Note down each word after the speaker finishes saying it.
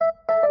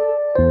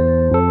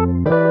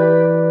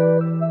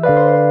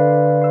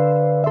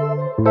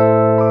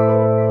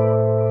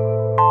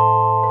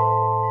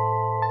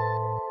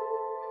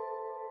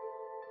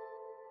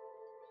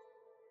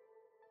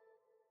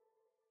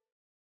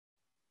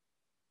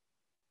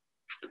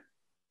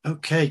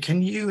Okay,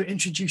 can you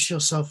introduce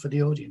yourself for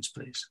the audience,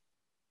 please?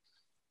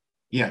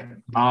 Yeah.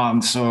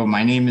 So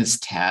my name is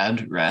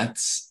Tad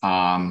Retz.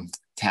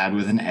 Tad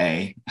with an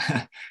A.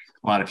 A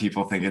lot of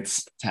people think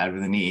it's Tad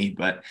with an E,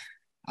 but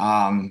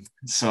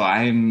so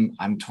I'm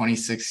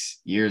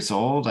 26 years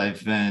old.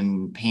 I've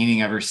been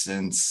painting ever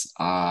since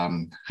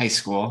high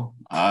school,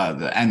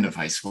 the end of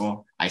high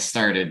school. I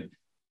started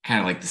kind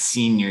of like the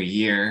senior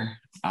year.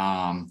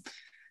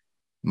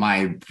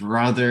 My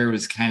brother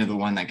was kind of the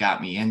one that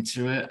got me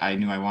into it. I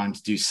knew I wanted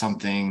to do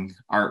something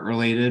art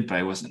related, but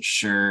I wasn't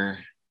sure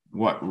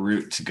what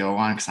route to go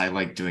on because I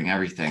like doing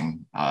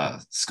everything,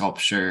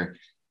 sculpture,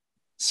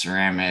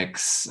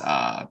 ceramics,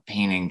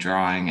 painting,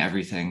 drawing,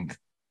 everything.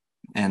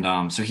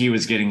 And so he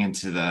was getting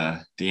into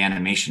the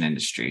animation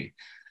industry.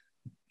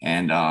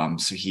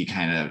 And so he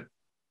kind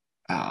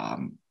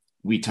of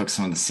we took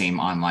some of the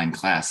same online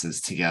classes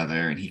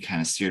together, and he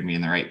kind of steered me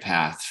in the right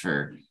path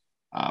for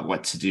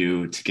what to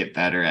do to get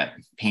better at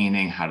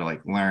painting, how to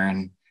like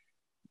learn.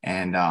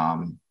 And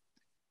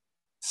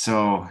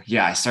so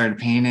yeah, I started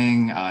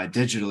painting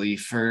digitally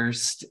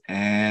first,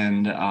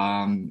 and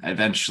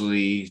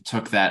eventually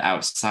took that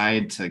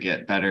outside to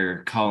get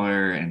better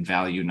color and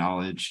value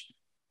knowledge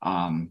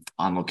on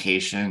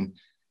location.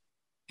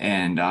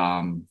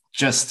 And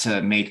just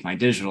to make my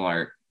digital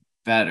art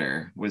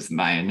better was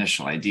my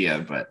initial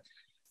idea, but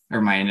or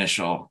my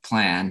initial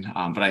plan.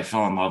 But I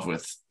fell in love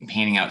with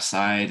painting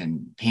outside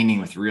and painting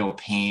with real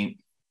paint.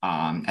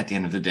 At the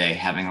end of the day,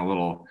 having a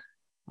little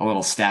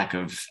stack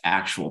of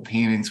actual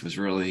paintings was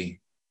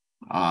really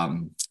I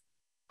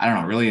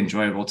don't know, really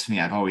enjoyable to me.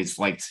 I've always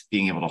liked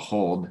being able to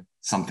hold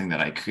something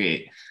that I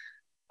create.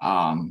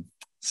 Um,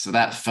 so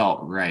that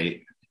felt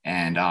right.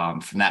 And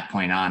from that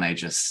point on, I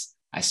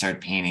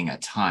started painting a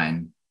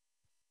ton,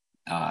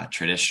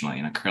 traditionally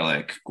in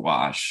acrylic,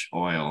 gouache,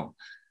 oil.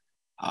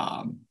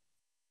 Um,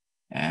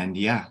 and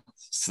yeah,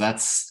 so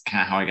that's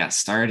kind of how I got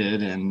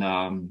started. And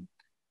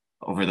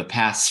over the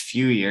past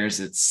few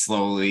years, it's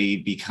slowly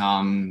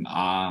become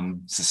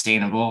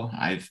sustainable.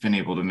 I've been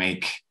able to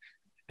make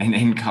an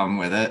income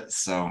with it.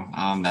 So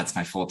that's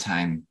my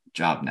full-time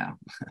job now.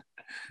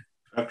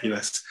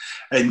 Fabulous.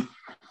 And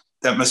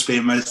that must be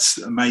a most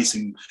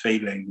amazing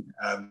feeling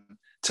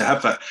to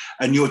have that.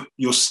 And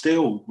you're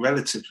still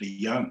relatively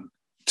young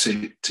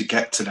to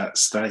get to that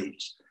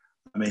stage.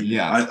 I mean,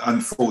 Yeah. I'm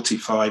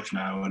 45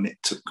 now, and it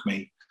took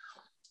me,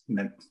 you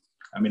know,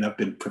 I mean, I've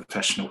been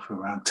professional for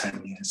around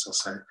 10 years or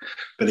so,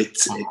 but it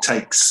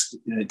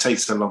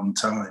takes a long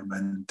time,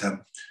 and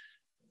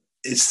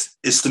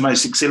it's the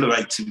most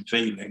exhilarating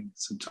feeling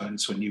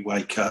sometimes when you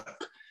wake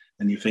up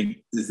and you think,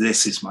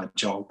 this is my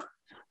job,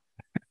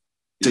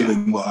 Yeah.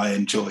 doing what I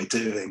enjoy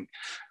doing.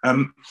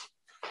 Um,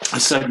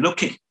 so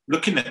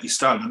looking at your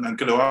style, and I'm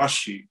going to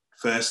ask you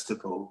first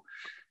of all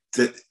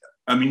that,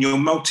 I mean, you're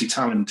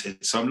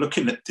multi-talented. So I'm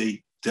looking at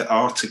the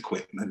art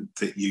equipment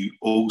that you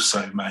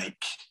also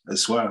make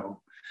as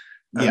well.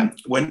 Yeah.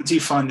 When do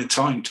you find the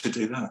time to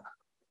do that?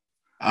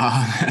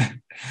 Uh,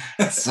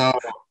 so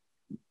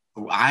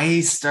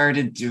I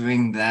started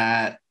doing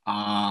that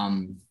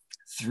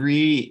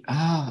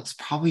it's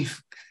probably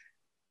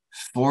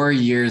 4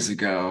 years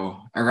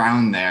ago,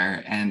 around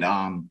there. And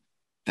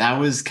that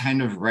was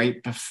kind of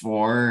right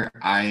before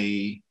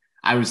I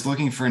was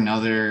looking for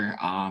another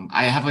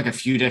I have like a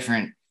few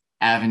different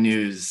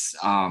avenues.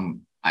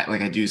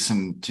 I do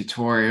some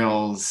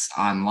tutorials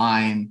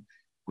online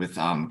with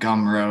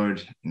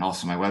Gumroad and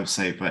also my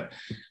website, but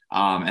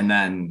and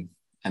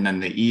then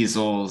the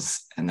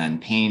easels and then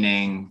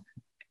painting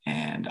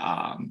and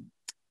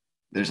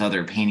there's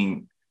other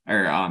painting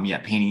or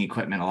painting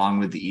equipment along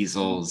with the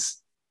easels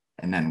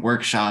and then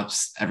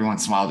workshops every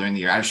once in a while during the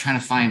year. I was trying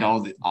to find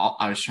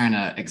I was trying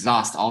to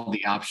exhaust all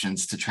the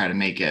options to try to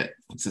make it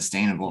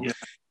sustainable. Yeah,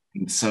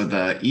 And so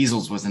the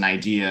easels was an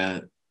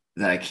idea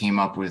that I came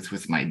up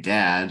with my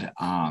dad,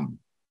 and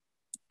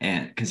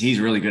because he's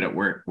really good at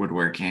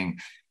woodworking,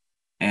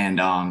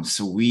 and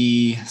so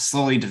we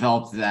slowly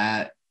developed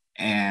that.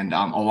 And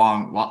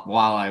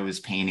while I was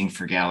painting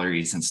for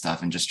galleries and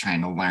stuff, and just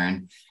trying to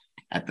learn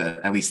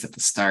at least at the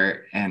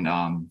start, and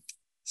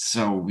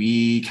so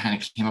we kind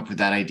of came up with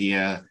that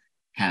idea,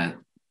 kind of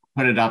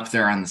put it up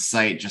there on the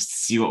site just to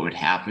see what would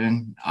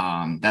happen.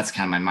 That's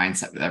kind of my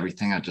mindset with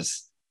everything. I'll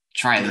just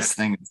try yeah, this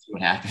thing and see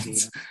what yeah,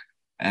 happens.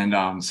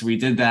 And so we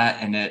did that,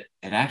 and it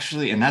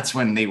actually, and that's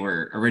when they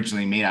were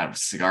originally made out of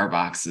cigar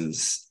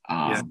boxes.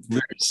 yeah. We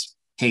were just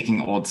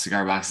taking old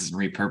cigar boxes and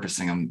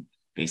repurposing them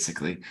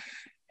basically,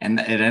 and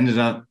it ended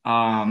up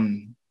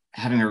having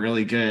a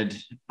really good.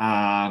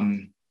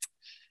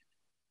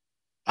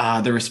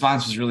 The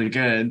response was really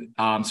good.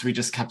 So we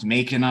just kept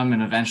making them,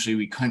 and eventually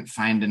we couldn't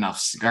find enough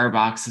cigar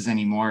boxes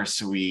anymore.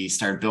 So we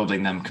started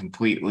building them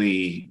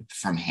completely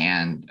from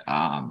hand,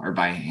 or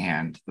by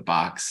hand, the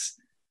box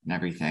and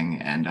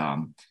everything. And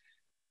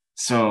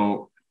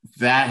so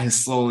that has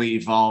slowly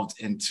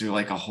evolved into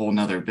like a whole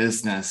nother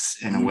business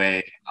in a Mm,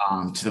 way,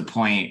 to the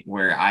point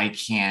where I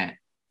can't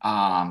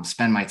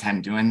spend my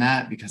time doing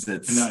that because no,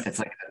 it's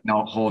like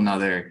a whole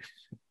nother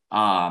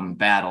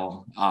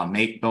battle,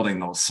 make building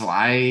those. So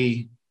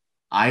I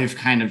I've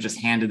kind of just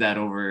handed that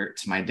over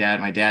to my dad.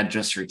 My dad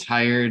just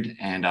retired,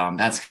 and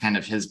that's kind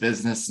of his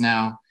business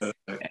now.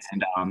 Perfect.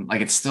 And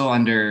like it's still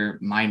under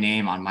my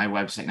name on my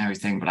website and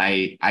everything, but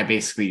I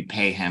basically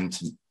pay him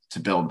to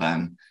build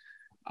them.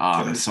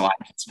 So I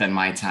can spend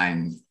my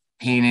time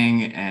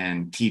painting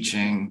and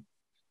teaching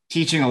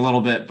a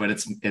little bit, but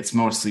it's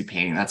mostly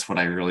painting. That's what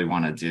I really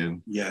want to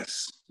do.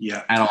 Yes.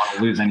 Yeah. I don't want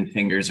to lose any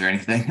fingers or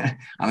anything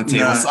on the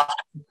table No, side.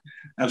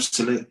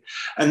 absolutely.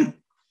 And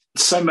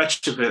so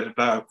much of it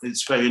about,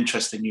 it's very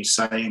interesting you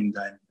saying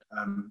then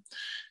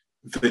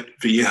that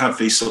you have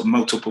these sort of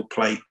multiple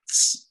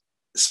plates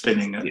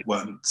spinning at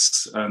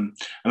once. And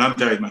I'm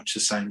very much the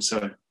same.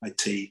 So I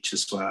teach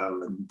as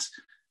well and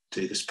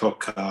do this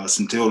podcast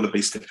and do all of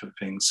these different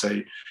things. So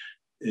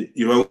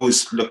you're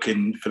always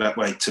looking for that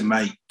way to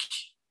make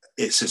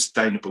it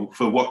sustainable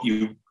for what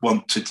you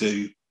want to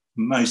do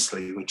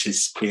mostly, which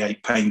is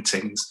create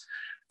paintings,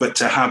 but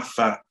to have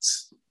that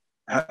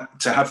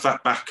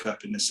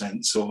backup in a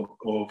sense, or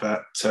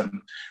that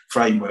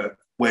framework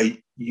where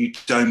you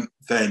don't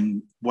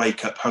then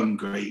wake up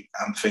hungry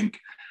and think,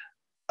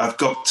 I've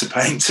got to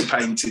paint a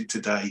painting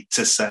today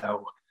to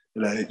sell.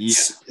 You know,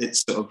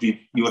 it's sort of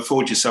you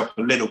afford yourself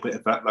a little bit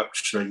of that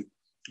luxury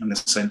in a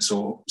sense,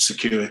 or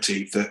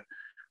security, that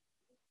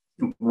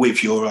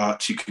with your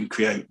art you can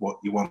create what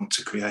you want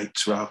to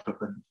create rather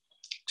than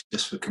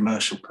just for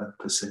commercial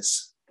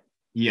purposes.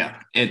 Yeah,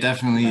 it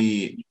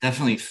definitely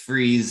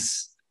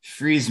frees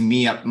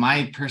me up.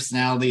 My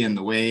personality and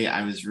the way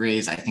I was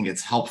raised, I think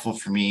it's helpful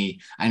for me.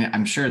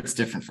 I'm sure it's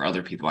different for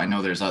other people. I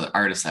know there's other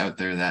artists out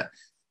there that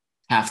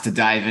have to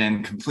dive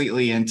in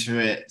completely into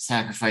it,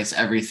 sacrifice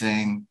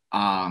everything.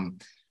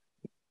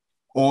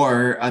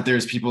 Or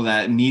there's people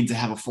that need to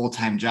have a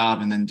full-time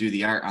job and then do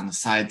the art on the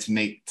side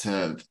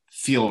to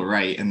feel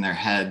right in their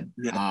head.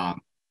 Yeah.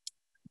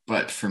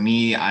 But for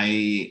me,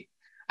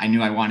 I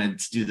knew I wanted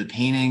to do the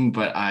painting,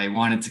 but I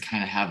wanted to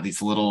kind of have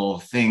these little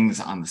things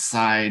on the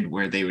side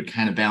where they would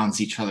kind of balance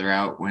each other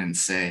out when,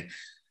 say,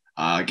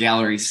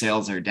 gallery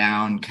sales are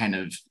down. Kind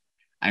of,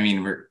 I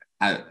mean, we're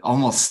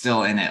almost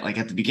still in it. Like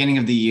at the beginning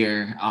of the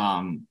year,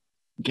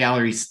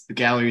 galleries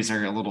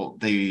are a little,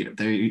 they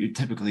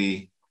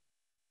typically,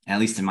 at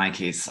least in my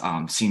case,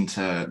 seem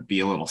to be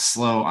a little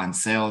slow on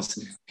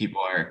sales.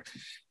 People are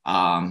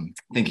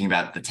thinking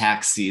about the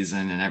tax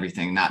season and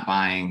everything, not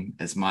buying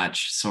as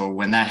much. So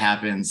when that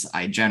happens,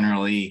 I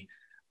generally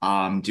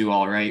do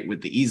all right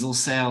with the easel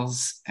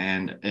sales.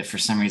 And if for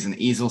some reason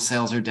the easel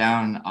sales are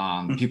down,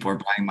 people are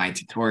buying my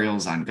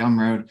tutorials on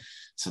Gumroad.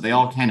 So they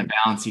all kind of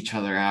balance each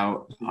other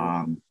out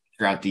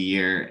throughout the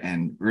year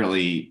and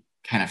really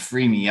kind of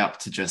free me up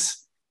to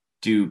just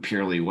do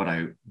purely what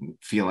I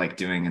feel like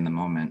doing in the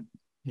moment.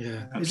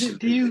 Yeah.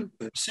 Do you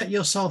set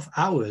yourself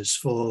hours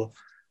for,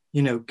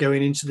 you know,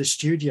 going into the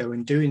studio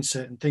and doing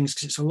certain things?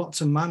 Because it's a lot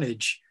to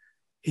manage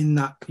in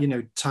that, you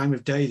know, time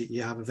of day that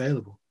you have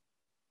available.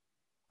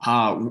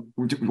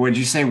 Would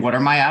you say, what are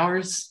my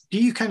hours?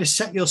 Do you kind of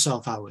set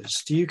yourself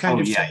hours? Do you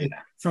kind of say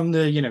from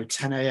the, you know,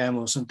 10 a.m.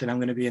 or something, I'm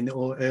going to be in the,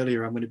 or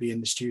earlier, I'm going to be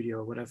in the studio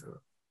or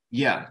whatever?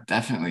 Yeah,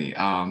 definitely.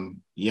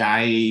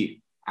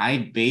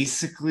 I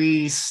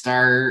basically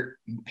start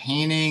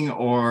painting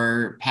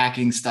or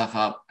packing stuff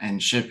up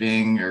and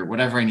shipping or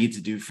whatever I need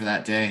to do for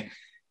that day.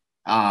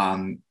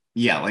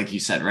 Like you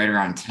said, right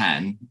around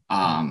 10.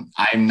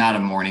 I'm not a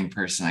morning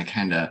person.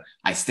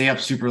 I stay up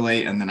super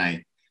late and then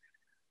I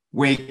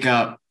wake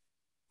up,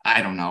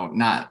 I don't know,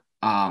 not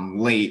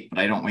late, but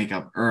I don't wake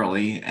up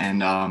early.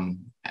 And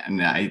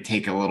I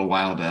take a little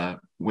while to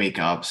wake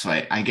up. So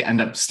I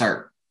end up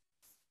start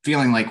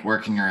feeling like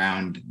working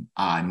around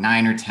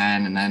 9 or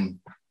 10. And then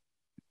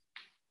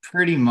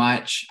pretty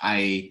much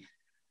I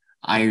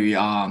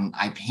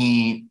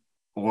paint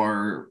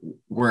or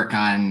work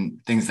on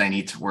things that I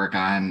need to work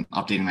on,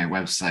 updating my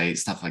website,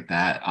 stuff like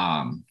that,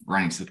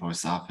 running to the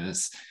post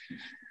office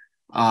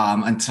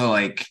until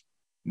like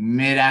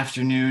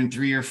mid-afternoon,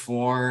 3 or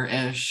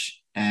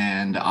 4-ish.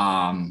 And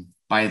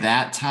by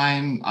that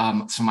time,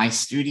 so my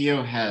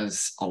studio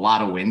has a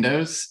lot of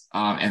windows,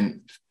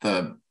 and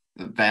the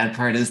bad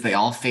part is they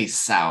all face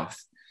south.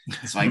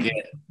 So I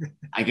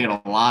get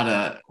a lot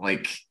of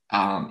like,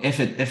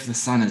 if the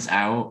sun is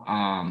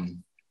out,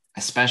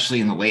 especially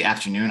in the late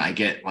afternoon, I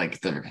get like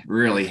the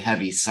really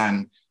heavy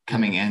sun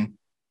coming in.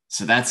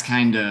 So that's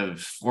kind of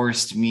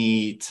forced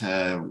me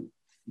to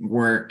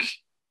work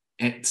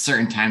at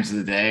certain times of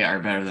the day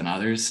are better than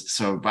others.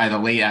 So by the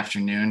late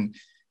afternoon,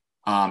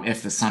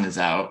 if the sun is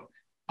out,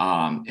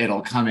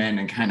 it'll come in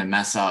and kind of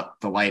mess up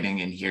the lighting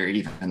in here,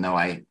 even though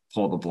I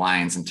pull the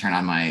blinds and turn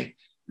on my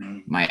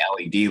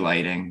LED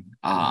lighting.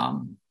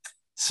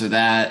 So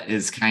that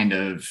is kind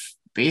of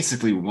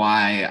basically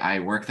why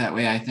I work that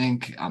way. I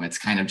think it's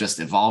kind of just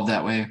evolved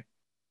that way.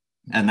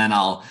 And then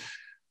I'll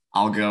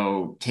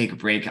go take a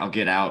break. I'll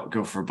get out,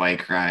 go for a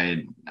bike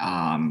ride.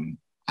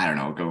 I don't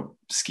know, go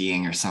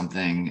skiing or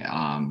something.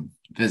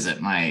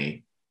 Visit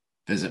my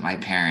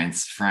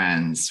parents,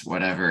 friends,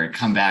 whatever.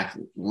 Come back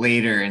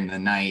later in the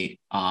night,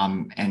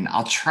 and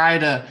I'll try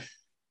to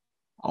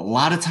a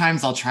lot of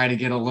times I'll try to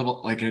get a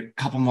little, like a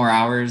couple more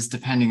hours,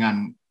 depending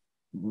on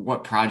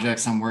what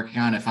projects I'm working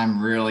on. If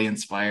I'm really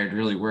inspired,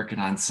 really working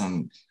on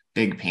some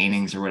big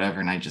paintings or whatever,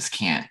 and I just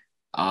can't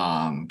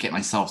get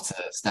myself to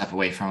step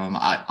away from them,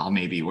 I'll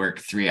maybe work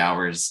 3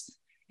 hours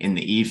in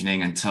the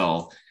evening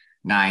until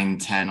 9,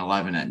 10,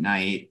 11 at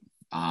night.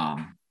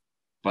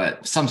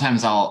 But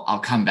sometimes I'll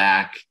come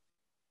back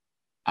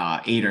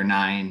 8 or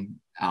 9,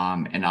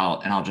 and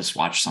I'll just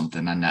watch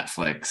something on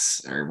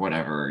Netflix or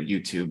whatever, or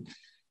YouTube,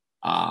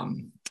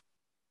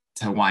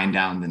 to wind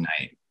down the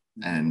night,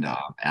 and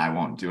I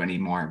won't do any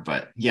more.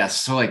 But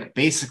yes, so like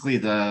basically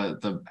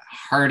the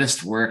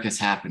hardest work is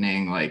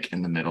happening like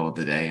in the middle of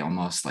the day,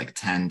 almost like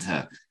 10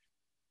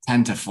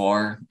 to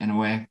 4 in a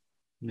way.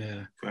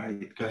 Yeah,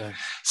 great.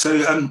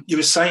 So you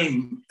were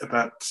saying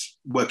about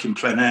working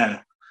plein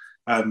air.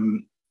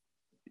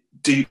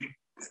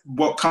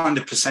 What kind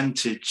of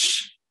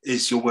percentage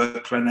is your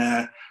work plein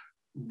air?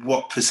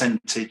 What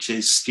percentage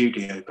is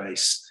studio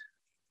based?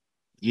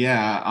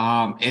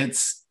 Yeah,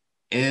 it's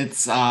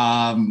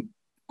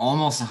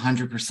almost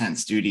 100%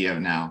 studio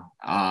now.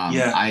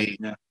 I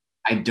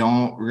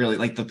don't really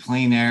like the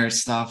plein air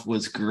stuff.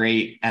 Was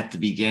great at the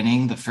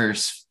beginning, the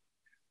first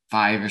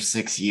 5 or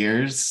 6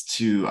 years,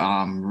 to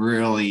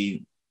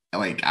really,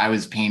 like, I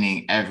was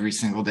painting every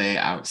single day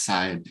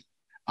outside,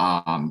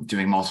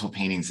 doing multiple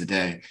paintings a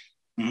day.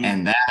 Mm-hmm.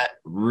 And that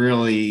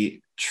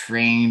really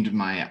trained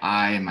my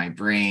eye and my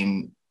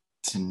brain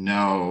to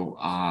know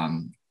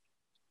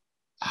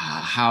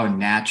how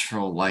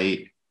natural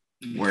light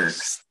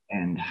works.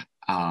 And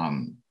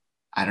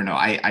I don't know,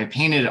 I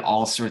painted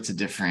all sorts of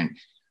different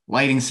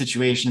lighting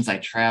situations. I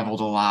traveled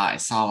a lot. I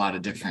saw a lot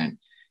of different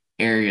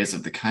areas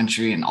of the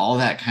country, and all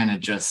that kind of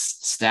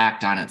just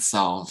stacked on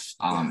itself,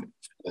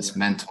 this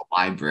mental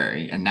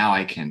library. And now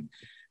I can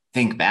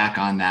think back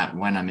on that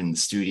when I'm in the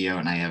studio,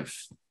 and I have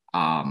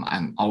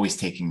I'm always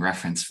taking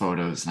reference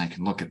photos, and I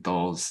can look at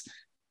those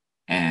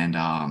and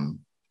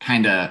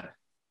kind of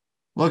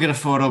look at a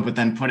photo, but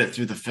then put it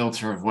through the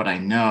filter of what I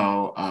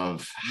know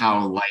of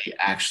how light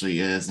actually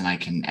is, and I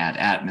can add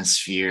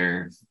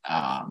atmosphere,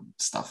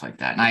 stuff like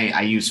that. And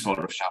I use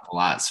Photoshop a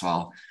lot,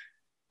 so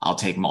I'll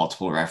take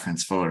multiple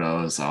reference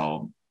photos.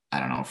 I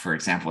don't know, for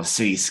example, a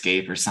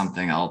cityscape or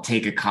something. I'll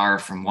take a car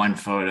from one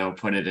photo,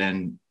 put it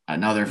in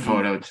another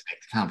photo to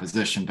make the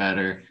composition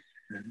better,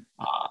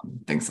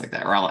 things like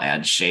that. Or I'll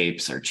add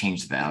shapes or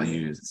change the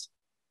values.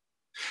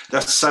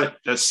 That's so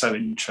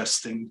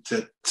interesting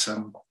that,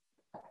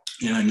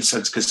 in a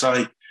sense, because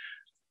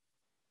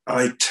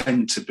I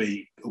tend to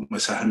be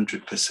almost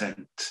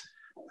 100%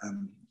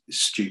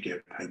 studio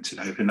painting.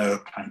 I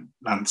paint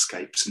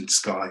landscapes and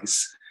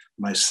skies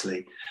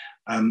mostly.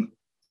 And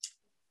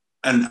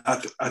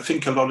I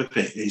think a lot of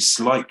it is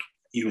like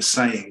you were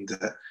saying,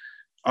 that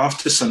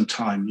after some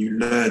time you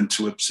learn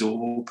to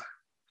absorb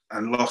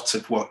a lot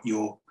of what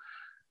you're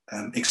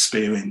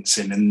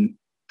experiencing, and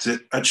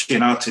that actually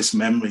an artist's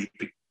memory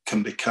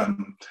can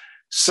become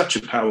such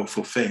a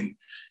powerful thing.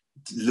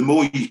 The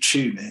more you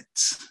tune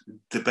it,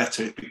 the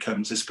better it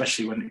becomes,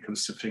 especially when it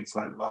comes to things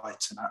like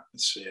light and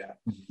atmosphere.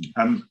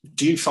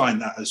 Do you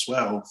find that as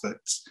well, that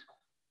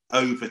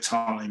over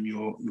time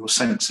your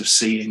sense of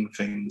seeing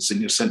things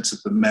and your sense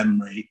of the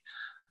memory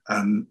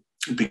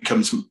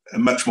becomes a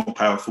much more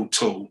powerful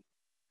tool,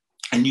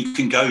 and you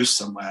can go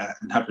somewhere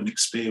and have an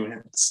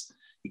experience?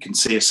 You can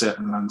see a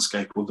certain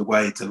landscape, or the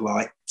way the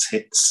light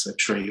hits a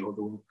tree or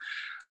the wall,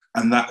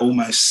 and that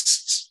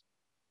almost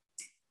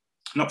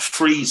not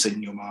freeze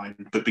in your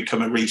mind, but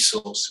become a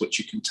resource which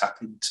you can tap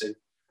into.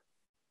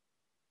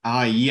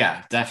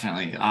 Yeah,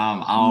 definitely.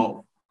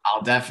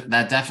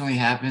 That definitely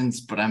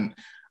happens, but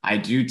I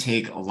do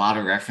take a lot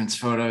of reference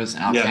photos,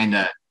 and I'll kind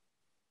of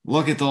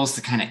look at those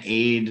to kind of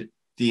aid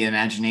the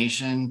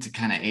imagination, to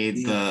kind of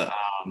aid the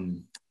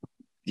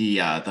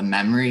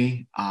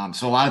memory.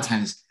 So a lot of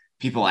times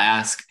people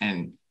ask,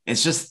 and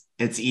it's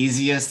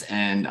easiest,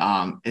 and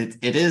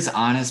it is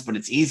honest, but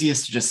it's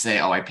easiest to just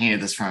say, oh, I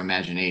painted this from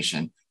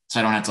imagination. So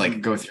I don't have to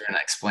like go through and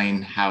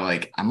explain how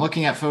like I'm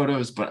looking at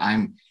photos, but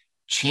I'm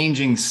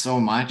changing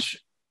so much.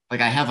 Like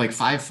I have like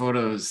 5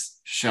 photos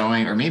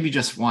showing, or maybe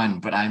just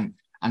one, but I'm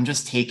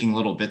just taking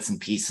little bits and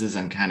pieces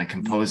and kind of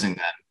composing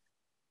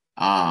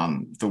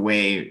them the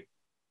way,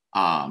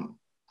 I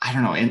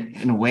don't know,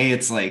 in a way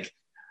it's like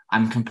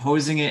I'm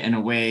composing it in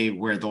a way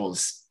where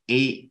those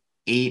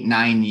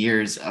 9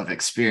 years of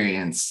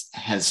experience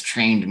has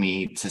trained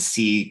me to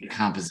see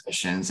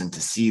compositions and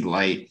to see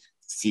light,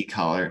 see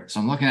color. So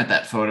I'm looking at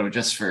that photo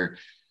just for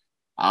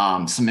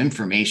some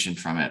information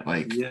from it.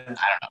 Like, I don't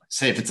know,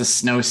 say if it's a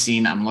snow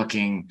scene, I'm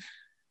looking,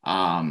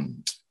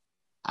 I'm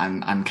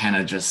kind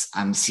of just,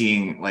 I'm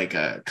seeing like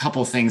a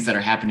couple things that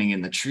are happening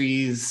in the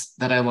trees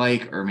that I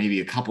like, or maybe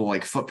a couple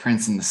like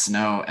footprints in the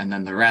snow. And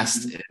then the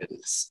rest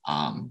is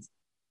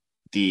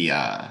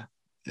the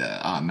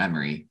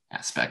memory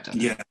aspect of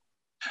it. Yeah.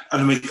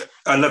 And I mean,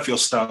 I love your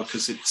style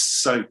because it's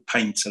so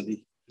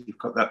painterly. You've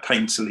got that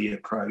painterly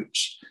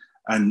approach,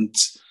 and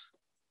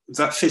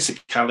that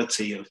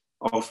physicality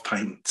of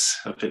paint,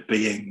 of it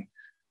being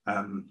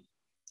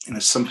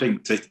something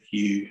that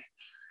you,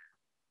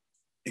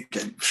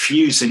 again,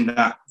 fusing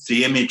that,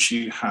 the image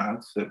you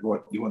have, that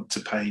what you want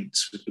to paint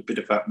with a bit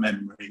of that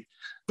memory,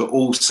 but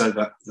also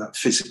that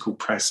physical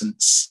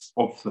presence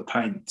of the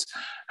paint.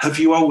 Have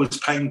you always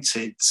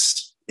painted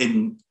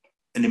in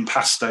an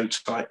impasto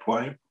type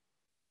way?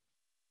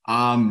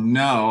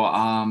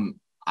 No.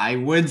 I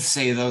would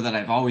say though that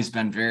I've always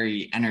been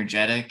very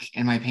energetic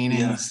in my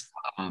paintings.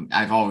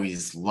 I've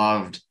always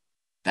loved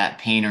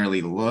that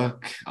painterly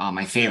look.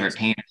 My favorite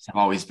painters have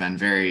always been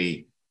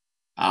very,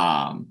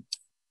 very,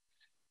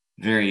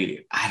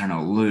 I don't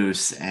know,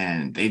 loose,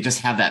 and they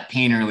just have that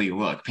painterly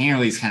look.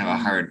 Painterly is kind of a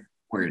hard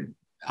word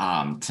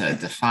to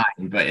define,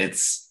 but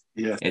it's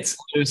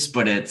loose,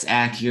 but it's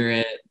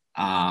accurate.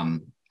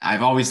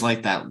 I've always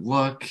liked that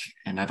look,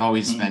 and I've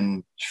always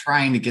been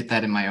trying to get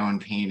that in my own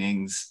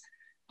paintings.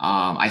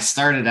 I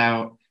started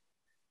out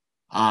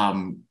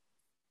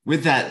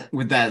with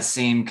that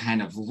same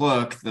kind of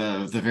look,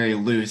 the very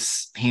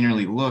loose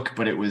painterly look,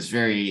 but it was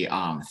very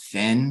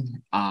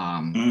thin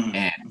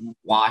and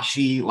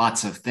washy,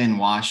 lots of thin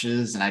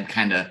washes, and I'd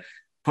kind of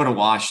put a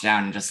wash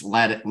down and just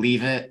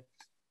leave it.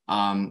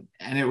 And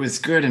it was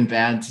good and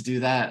bad to do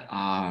that.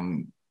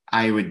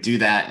 I would do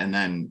that and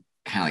then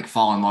kind of like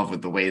fall in love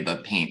with the way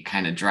the paint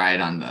kind of dried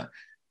on the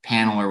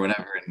panel or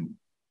whatever, and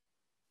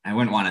I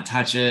wouldn't want to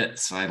touch it,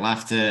 so I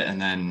left it, and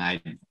then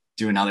I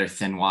do another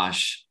thin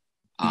wash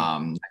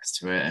next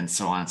to it, and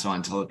so on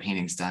until the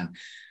painting's done.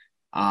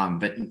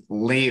 But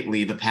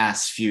lately, the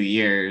past few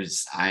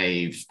years,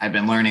 I've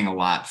been learning a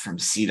lot from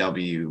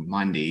C.W.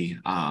 Mundy.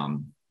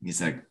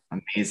 He's an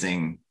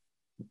amazing,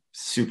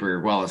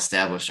 super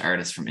well-established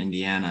artist from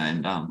Indiana,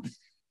 and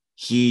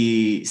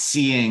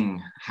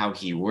seeing how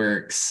he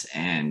works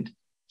and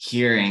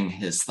hearing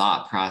his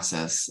thought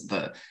process,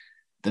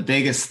 the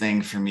biggest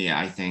thing for me,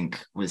 I think,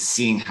 was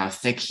seeing how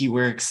thick he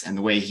works and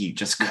the way he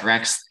just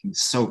corrects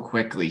things so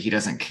quickly. He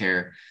doesn't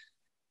care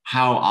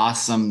how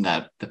awesome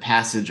that the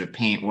passage of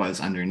paint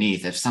was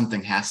underneath. If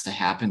something has to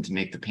happen to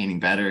make the painting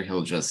better,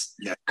 he'll just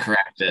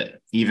correct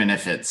it, even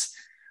if it's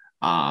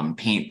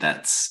paint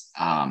that's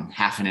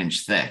half an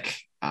inch thick.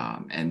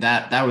 And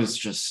that was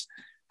just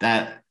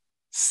that.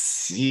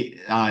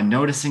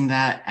 Noticing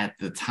that at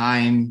the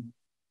time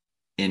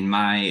in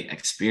my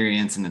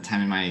experience and at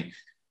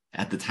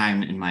the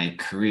time in my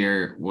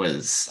career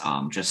was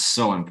just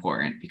so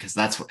important, because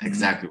that's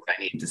exactly what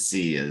I need to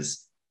see,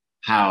 is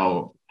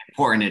how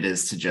important it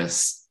is to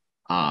just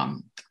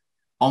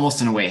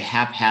almost in a way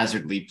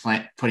haphazardly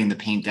putting the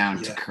paint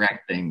down to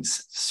correct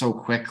things so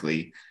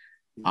quickly,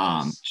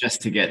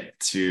 just to get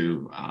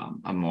to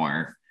a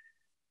more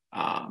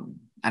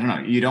I don't know,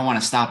 you don't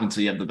want to stop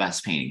until you have the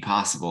best painting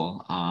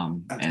possible.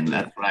 And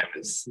that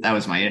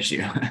was my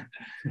issue.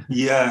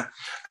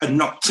 And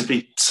not to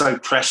be so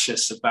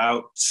precious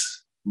about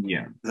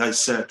those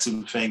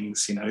certain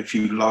things. If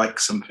you like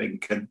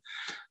something,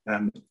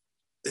 and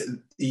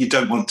you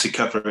don't want to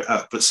cover it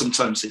up, but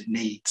sometimes it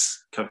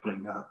needs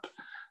covering up.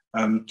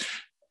 And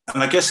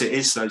I guess it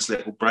is those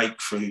little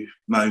breakthrough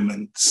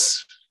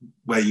moments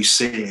where you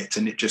see it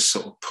and it just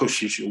sort of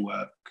pushes your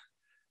work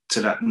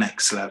to that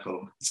next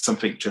level.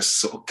 Something just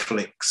sort of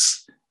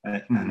clicks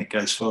and it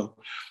goes forward.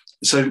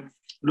 So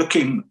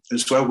looking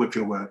as well with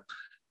your work,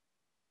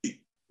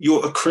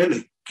 your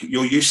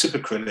use of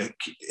acrylic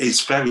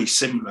is very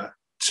similar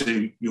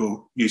to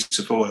your use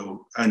of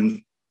oil.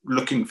 And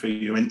looking through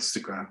your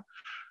Instagram,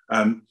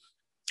 I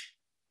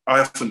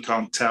often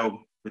can't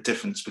tell the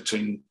difference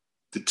between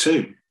the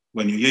two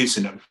when you're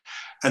using them.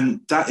 And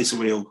that is a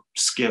real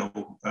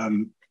skill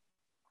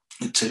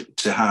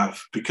to have,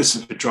 because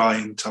of the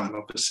drying time,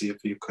 obviously, of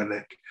the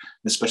acrylic,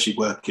 especially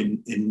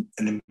working in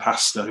an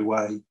impasto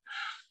way.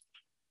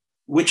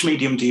 Which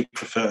medium do you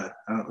prefer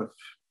out of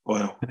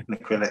oil and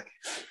acrylic?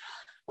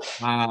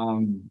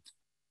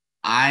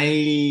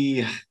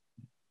 I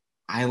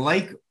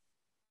like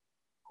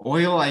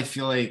oil. I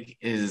feel like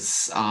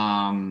is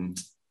I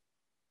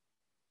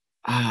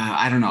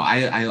don't know.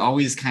 I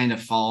always kind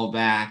of fall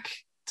back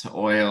to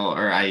oil,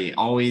 or I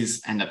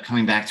always end up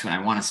coming back to it. I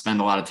want to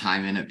spend a lot of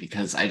time in it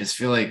because I just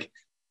feel like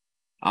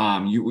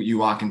you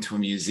walk into a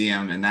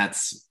museum and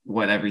that's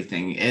what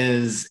everything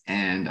is,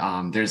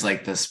 and there's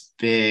like this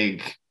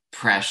big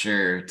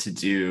pressure to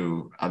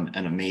do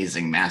an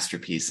amazing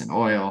masterpiece in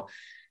oil,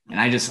 and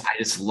I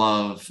just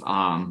love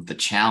the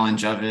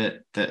challenge of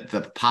it.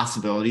 The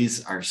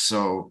possibilities are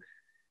so,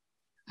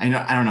 I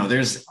don't know,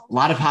 there's a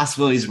lot of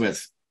possibilities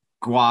with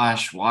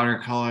gouache,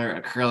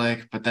 watercolor,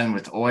 acrylic, but then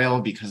with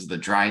oil, because of the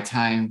dry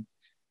time,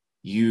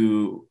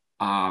 you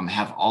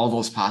have all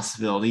those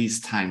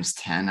possibilities times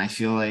 10, I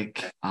feel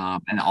like,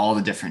 and all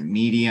the different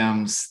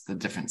mediums, the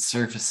different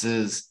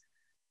surfaces.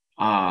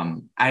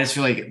 I just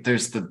feel like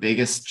there's the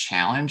biggest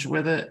challenge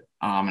with it.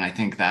 And I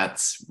think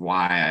that's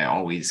why I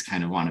always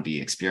kind of want to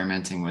be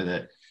experimenting with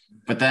it.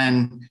 But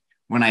then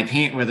when I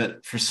paint with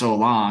it for so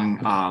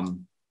long,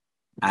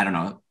 I don't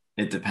know,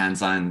 it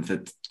depends on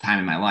the time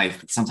in my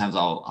life. Sometimes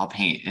I'll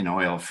paint in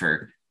oil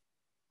for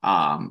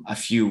a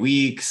few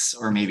weeks,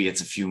 or maybe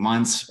it's a few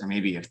months, or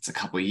maybe it's a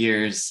couple of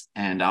years.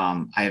 And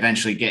I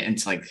eventually get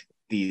into like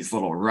these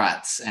little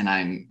ruts, and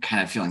I'm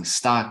kind of feeling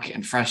stuck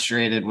and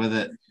frustrated with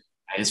it.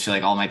 I just feel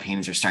like all my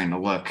paintings are starting to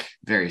look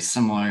very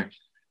similar.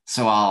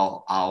 So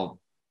I'll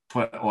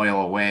put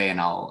oil away,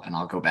 and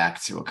I'll go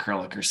back to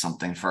acrylic or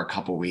something for a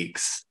couple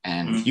weeks.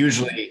 And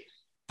usually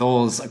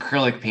those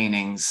acrylic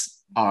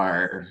paintings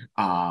are,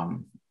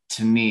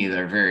 to me,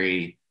 they're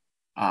very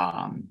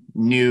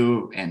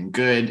new and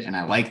good, and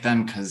I like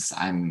them because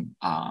I'm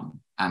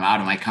out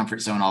of my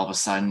comfort zone all of a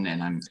sudden,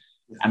 and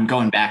I'm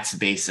going back to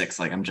basics.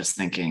 Like, I'm just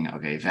thinking,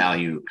 okay,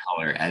 value,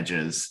 color,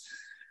 edges.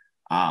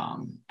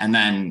 And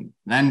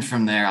then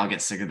from there, I'll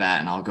get sick of that,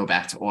 and I'll go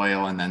back to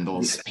oil, and then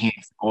those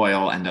paints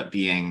oil end up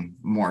being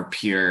more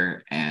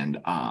pure.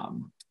 And I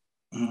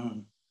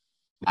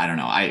don't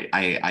know.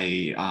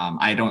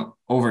 I don't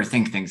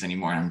overthink things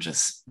anymore. I'm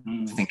just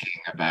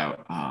thinking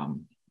about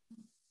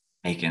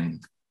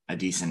making a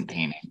decent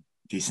painting,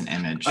 decent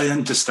image. I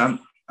understand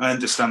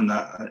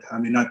that. I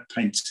mean, I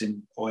paint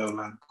in oil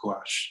and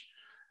gouache,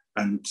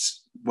 and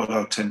what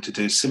I'll tend to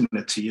do is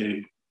similar to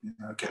you.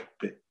 I get a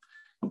bit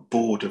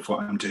bored of what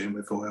I'm doing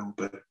with oil,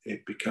 but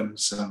it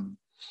becomes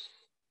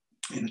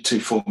too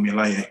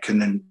formulaic,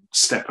 and then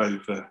step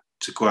over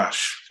to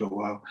gouache for a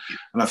while.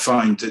 And I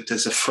find that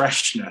there's a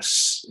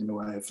freshness in a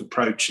way of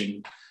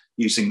approaching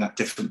using that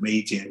different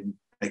medium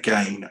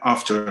again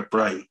after a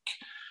break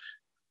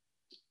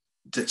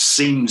that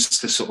seems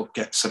to sort of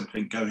get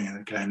something going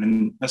again.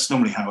 And that's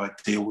normally how I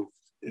deal with,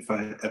 if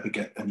I ever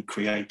get any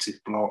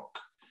creative block,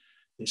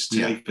 is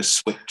to either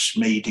switch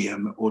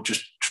medium or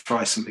just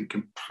try something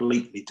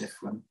completely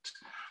different.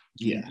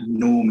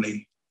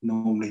 Normally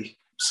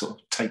sort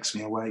of takes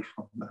me away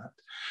from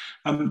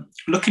that.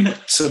 Looking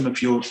at some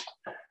of your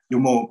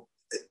more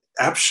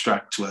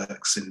abstract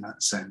works in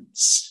that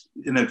sense,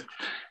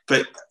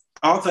 but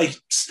are they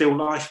still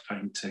life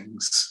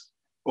paintings,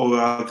 or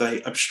are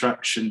they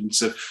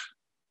abstractions of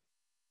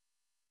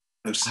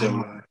still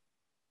life?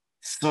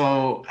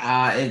 So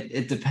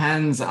it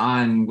depends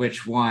on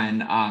which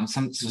one.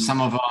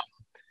 Some of them,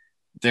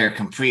 they're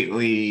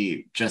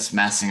completely just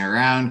messing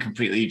around,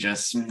 completely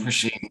just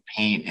pushing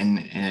paint in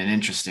an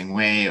interesting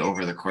way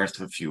over the course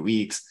of a few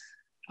weeks.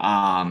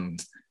 Some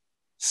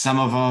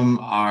of them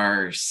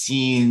are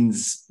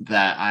scenes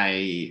that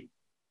I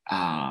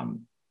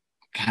kind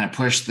of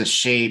push the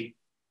shape,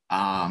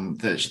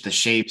 the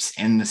shapes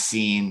in the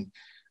scene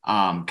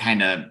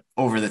kind of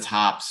over the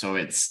top, so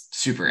it's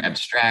super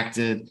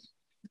abstracted.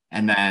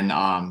 And then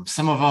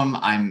some of them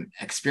I'm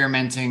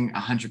experimenting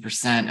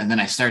 100%, and then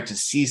I start to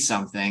see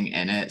something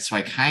in it. So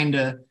I kind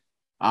of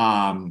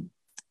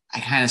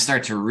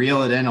start to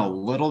reel it in a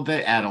little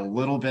bit, add a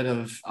little bit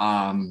of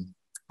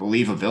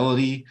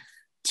believability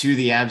to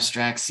the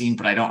abstract scene,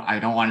 but I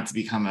don't want it to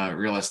become a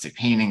realistic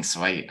painting.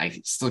 So I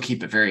still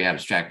keep it very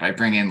abstract, but I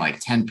bring in like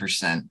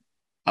 10%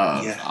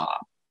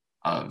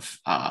 of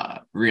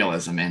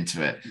realism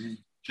into it,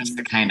 just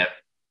to kind of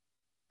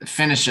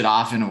finish it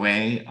off in a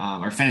way,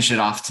 or finish it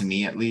off to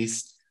me at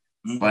least.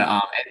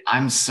 But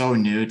I'm so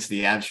new to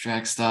the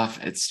abstract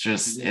stuff. It's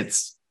just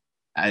it's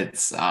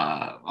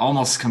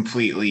almost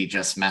completely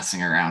just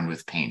messing around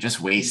with paint, just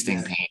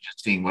wasting paint,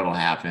 just seeing what'll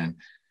happen.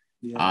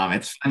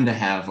 It's fun to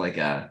have like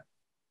a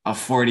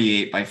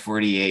 48 by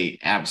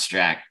 48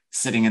 abstract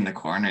sitting in the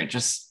corner. It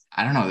just,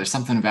 I don't know, there's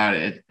something about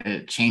it.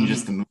 It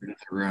changes the mood of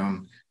the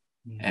room,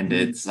 and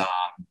it's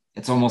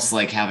almost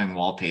like having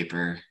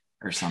wallpaper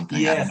or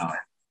something. I don't know.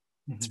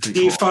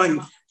 Do you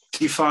find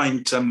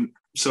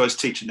so I was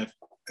teaching a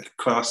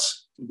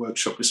class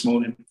workshop this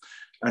morning,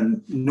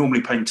 and normally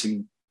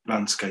painting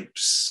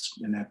landscapes,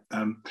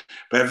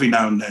 but every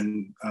now and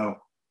then I'll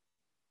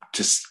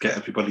just get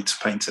everybody to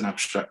paint an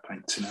abstract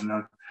painting, and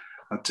I'll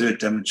do a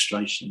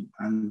demonstration,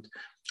 and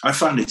I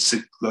find it's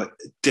a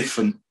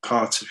different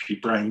part of your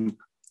brain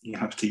you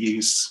have to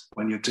use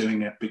when you're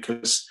doing it,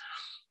 because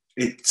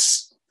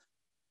it's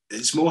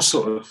more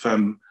sort of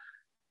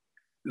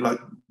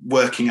like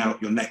working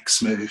out your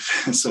next move.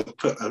 So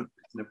put a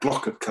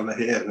block of colour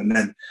here, and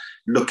then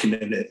looking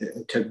at it,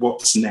 okay,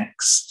 what's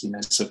next?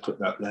 So put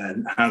that there,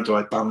 and how do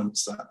I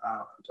balance that out?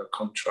 How do I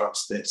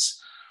contrast this?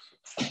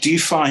 Do you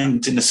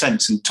find, in a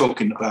sense, in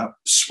talking about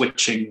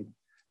switching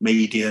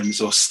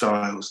mediums or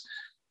styles,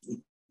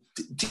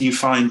 do you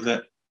find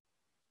that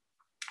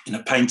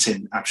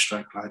painting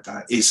abstract like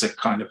that is a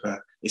kind of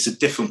it's a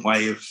different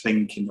way of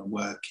thinking and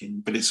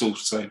working, but it's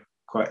also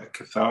quite a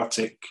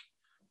cathartic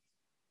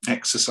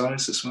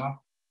exercise as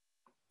well?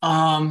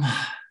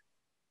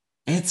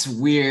 It's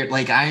weird.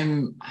 Like,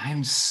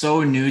 I'm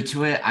so new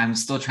to it. I'm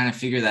still trying to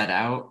figure that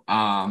out.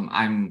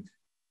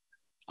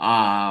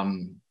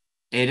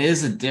 It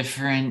is a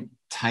different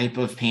type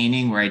of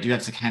painting where I do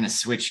have to kind of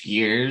switch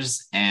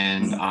gears,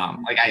 and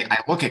like I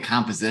look at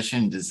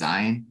composition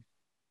design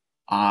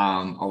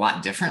a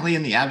lot differently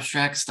in the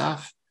abstract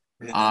stuff.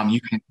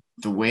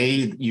 The way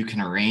you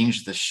can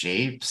arrange the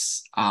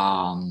shapes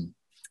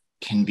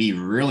can be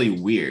really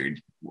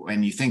weird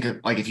when you think of,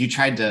 like, if you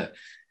tried to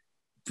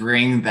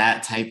bring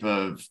that type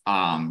of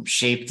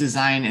shape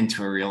design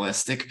into a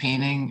realistic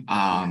painting.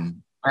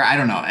 Or I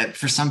don't know,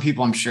 for some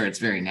people, I'm sure it's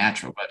very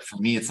natural, but for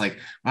me, it's like,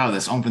 wow,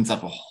 this opens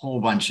up a whole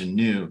bunch of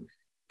new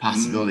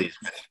possibilities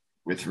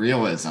with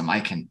realism. I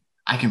can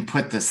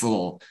put this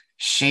little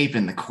shape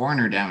in the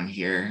corner down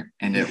here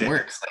and it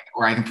works. Like,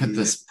 or I can put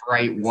this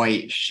bright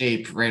white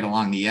shape right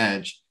along the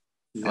edge.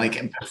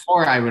 Like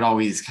before, I would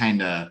always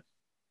kind of,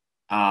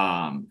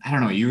 I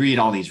don't know, you read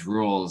all these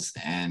rules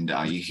and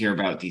you hear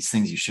about these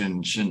things you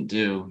shouldn't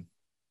do.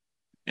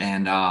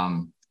 And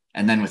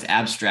then with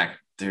abstract,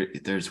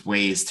 there's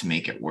ways to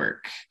make it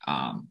work.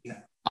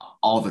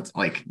 All the,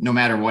 like, no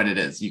matter what it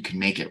is, you can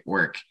make it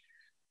work.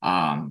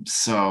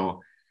 So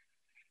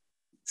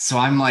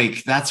I'm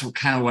like, that's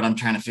kind of what I'm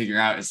trying to figure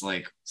out is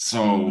like,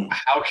 so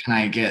how can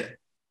I get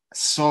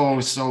so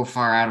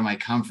far out of my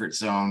comfort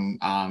zone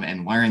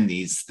and learn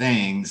these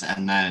things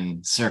and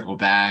then circle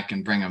back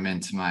and bring them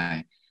into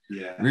my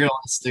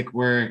realistic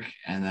work.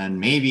 And then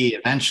maybe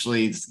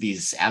eventually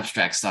these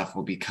abstract stuff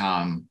will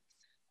become,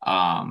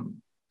 I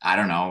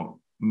don't know,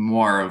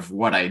 more of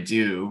what I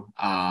do.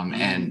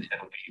 And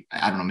it'll be,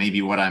 I don't know,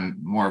 maybe what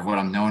I'm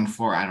known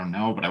for. I don't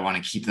know, but I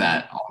want to keep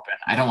that open.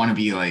 I don't want to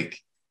be like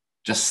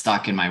just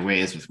stuck in my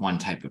ways with one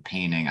type of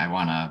painting. I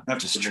want to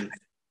just try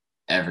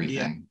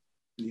everything.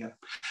 Yeah.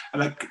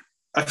 And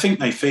I think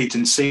they feed,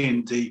 and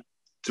seeing the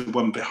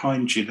one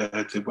behind you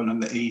there, the one on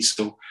the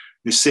easel,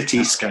 the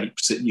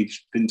cityscapes that you've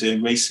been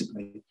doing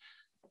recently.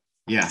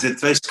 Yeah.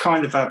 Those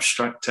kind of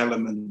abstract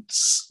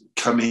elements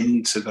come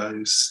into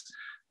those.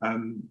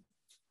 And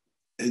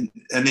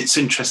it's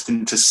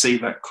interesting to see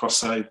that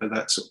crossover,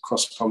 that sort of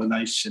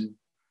cross-pollination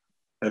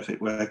of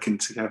it working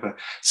together.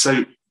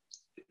 So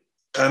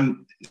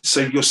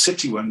your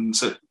city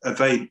ones, are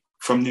they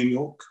from New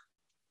York?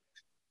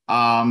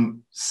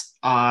 Some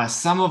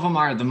of them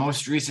are. The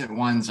most recent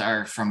ones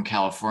are from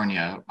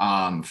California,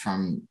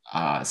 from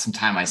some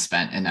time I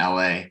spent in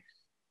LA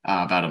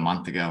about a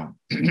month ago.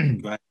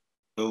 Right.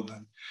 Well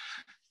then.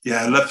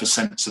 Yeah, I love the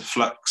sense of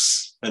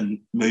flux and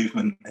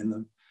movement in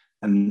them.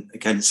 And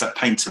again, it's that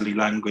painterly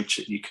language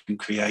that you can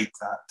create,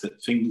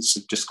 that things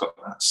have just got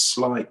that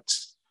slight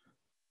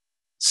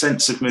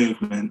sense of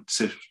movement,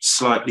 of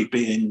slightly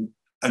being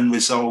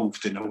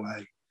unresolved in a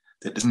way,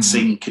 that the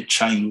scene could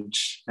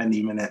change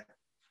any minute.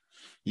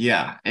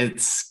 Yeah,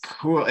 it's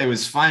cool. It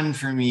was fun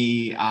for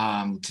me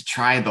to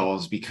try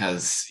those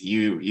because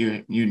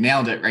you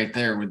nailed it right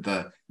there with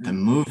the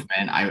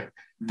movement.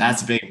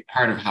 That's a big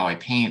part of how I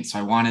paint. So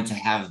I wanted to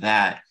have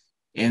that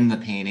in the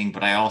painting,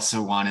 but I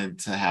also wanted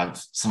to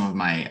have some of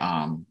my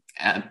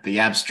the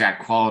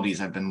abstract qualities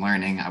I've been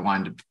learning. I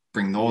wanted to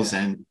bring those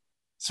in.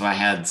 So I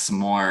had some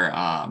more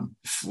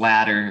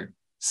flatter,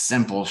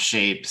 simple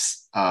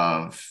shapes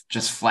of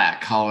just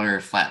flat color,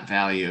 flat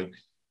value.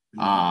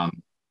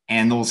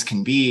 And those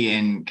can be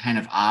in kind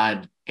of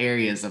odd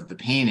areas of the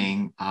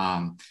painting.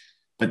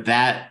 But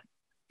that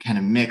kind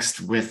of mixed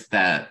with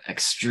that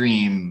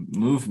extreme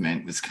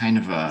movement was kind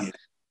of a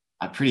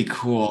pretty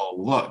cool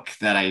look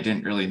that I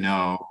didn't really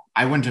know.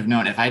 I wouldn't have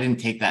known if I didn't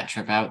take that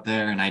trip out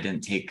there and I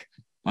didn't take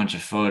a bunch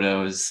of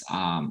photos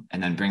and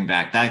then bring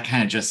back. That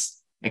kind of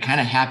it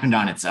kind of happened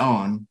on its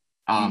own,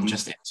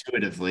 just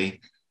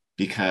intuitively,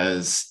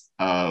 because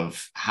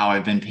of how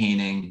I've been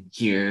painting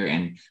here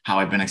and how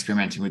I've been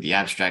experimenting with the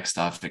abstract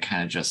stuff. It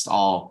kind of just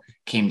all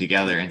came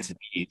together into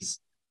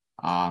these.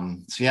 So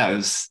yeah, it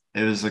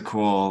was a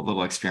cool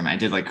little experiment. I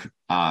did like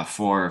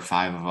 4 or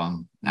 5 of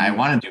them. I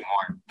want to do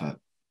more, but.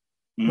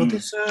 Well,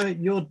 does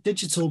your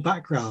digital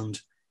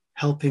background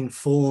helping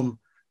form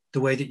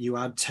the way that you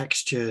add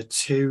texture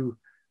to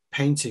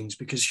paintings?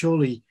 Because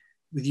surely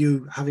with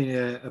you having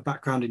a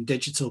background in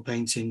digital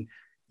painting,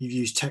 you've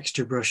used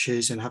texture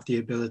brushes and have the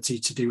ability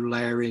to do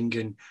layering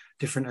and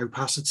different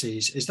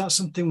opacities. Is that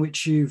something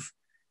which you've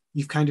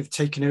kind of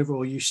taken over,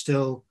 or you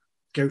still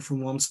go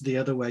from one to the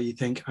other where you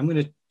think, I'm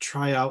going to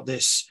try out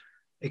this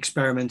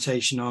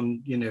experimentation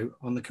on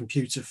the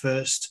computer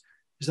first?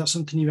 Is that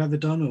something you've ever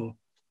done, or?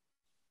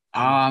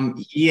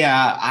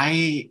 Yeah,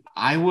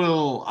 I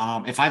will,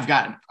 if I've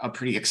got a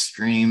pretty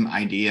extreme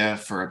idea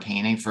for a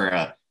painting, for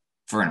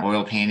an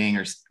oil painting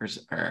or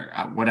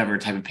whatever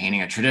type of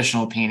painting, a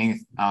traditional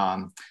painting,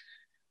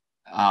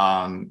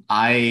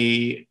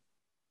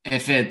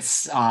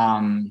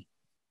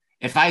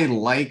 if I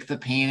like the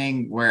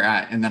painting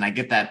and then I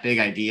get that big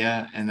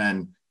idea and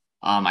then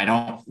I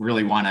don't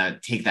really want to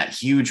take that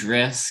huge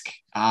risk.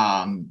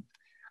 I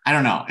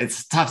don't know.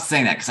 It's tough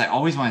saying that because I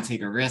always want to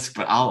take a risk,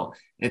 but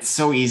it's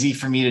so easy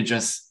for me to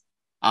just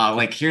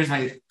like, here's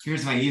my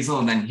easel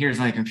and then here's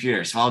my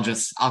computer. So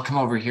I'll come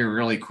over here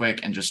really quick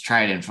and just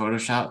try it in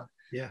Photoshop.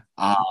 Yeah.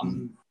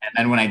 And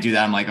then when I do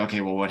that, I'm like,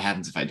 okay, well, what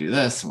happens if I do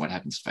this? And what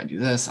happens if I do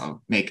this?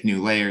 I'll make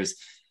new layers.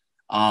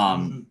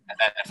 And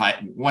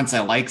then once I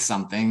like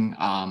something,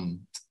 I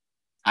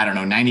don't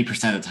know,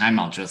 90% of the time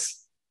I'll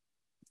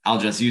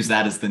just use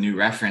that as the new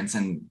reference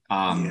and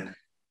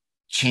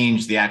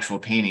change the actual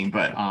painting.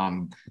 But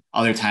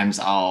other times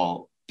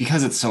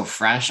because it's so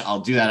fresh, I'll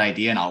do that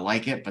idea and I'll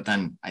like it, but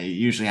then I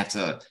usually have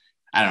to,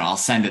 I don't know, I'll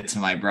send it to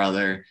my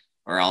brother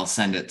I'll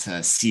send it to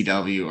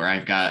CW, or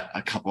I've got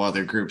a couple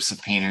other groups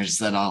of painters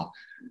that I'll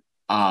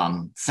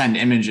send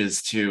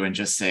images to and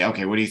just say,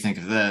 okay, what do you think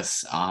of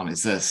this?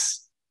 Is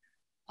this,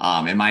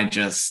 am I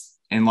just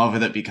in love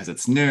with it because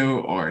it's new,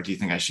 or do you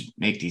think I should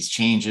make these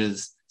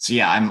changes? So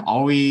yeah,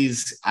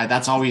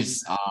 that's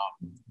always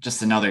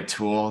just another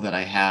tool that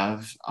I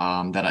have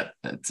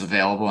that's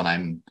available,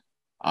 and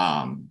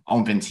I'm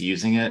open to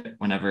using it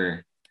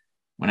whenever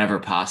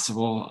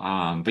possible.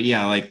 But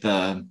yeah, like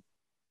the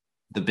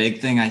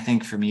big thing I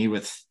think for me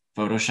with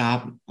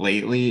Photoshop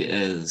lately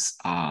is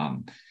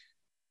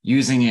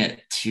using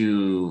it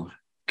to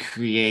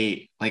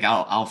create, like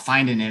I'll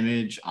find an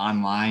image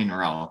online,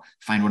 or I'll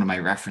find one of my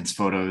reference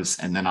photos,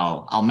 and then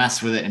I'll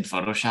mess with it in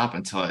Photoshop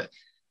until it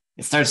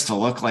starts to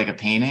look like a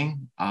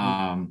painting.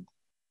 I'll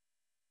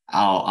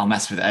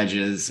mess with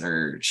edges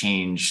or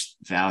change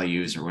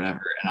values or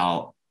whatever, and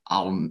I'll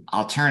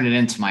turn it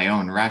into my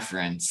own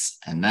reference,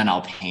 and then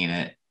I'll paint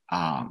it.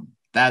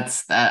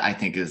 That I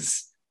think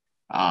is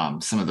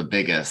some of the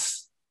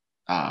biggest,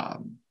 or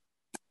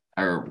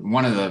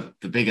one of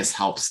the biggest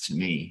helps to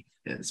me,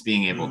 is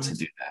being able to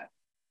do that.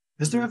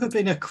 Has there ever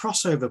been a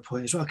crossover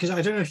point as well? Because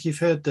I don't know if you've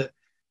heard that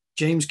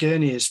James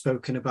Gurney has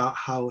spoken about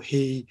how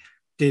he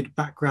did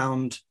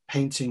background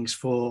paintings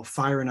for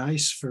Fire and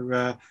Ice,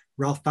 for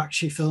Ralph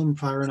Bakshi film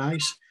Fire and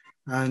Ice.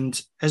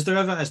 And has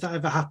that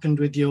ever happened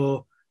with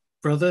your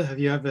brother? Have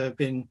you ever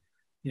been,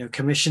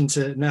 commissioned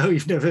to? No,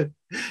 you've never.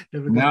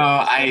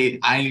 No,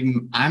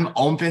 I'm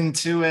open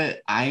to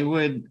it. I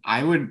would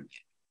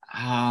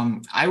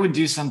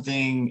do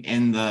something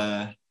in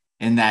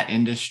that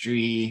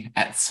industry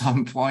at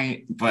some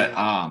point,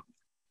 but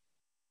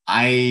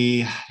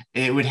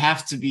it would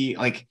have to be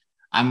like,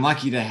 I'm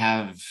lucky to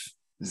have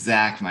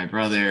Zach, my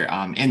brother,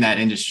 in that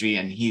industry,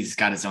 and he's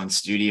got his own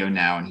studio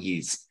now, and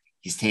he's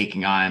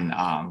taking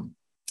on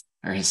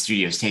or his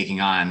studio's taking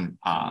on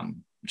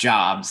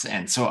jobs,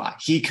 and so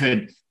he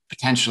could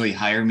potentially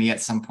hire me at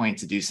some point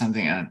to do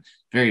something. And I'm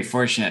very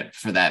fortunate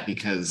for that,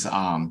 because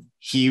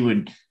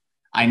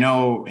I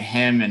know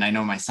him and I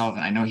know myself,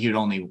 and I know he would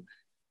only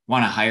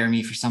want to hire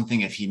me for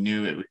something if he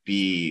knew it would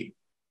be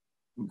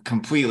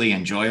completely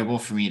enjoyable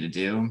for me to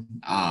do.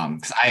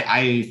 Because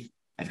I've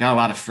got a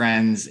lot of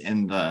friends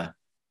in that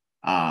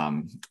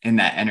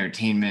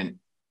entertainment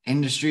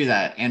industry,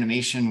 that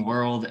animation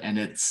world,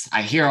 and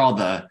I hear all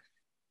the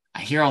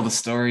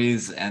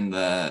stories and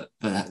the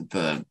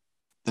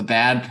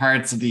bad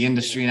parts of the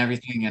industry and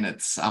everything, and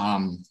it's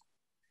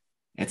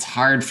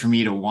hard for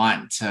me to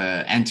want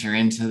to enter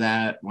into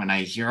that when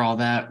I hear all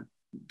that,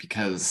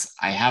 because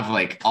I have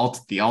like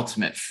the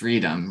ultimate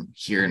freedom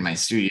here in my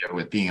studio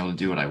with being able to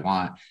do what I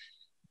want.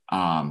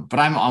 But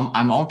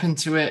I'm open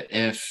to it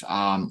if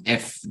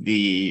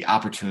the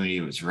opportunity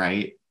was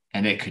right,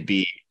 and it could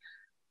be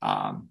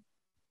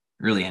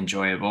really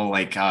enjoyable.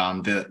 Like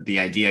the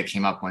idea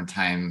came up one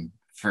time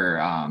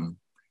for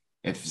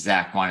if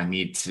Zach wanted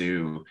me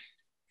to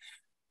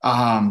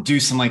do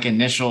some like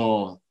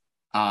initial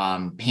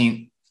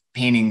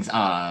paintings,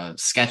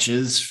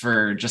 sketches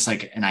for just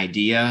like an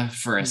idea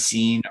for a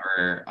scene,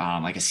 or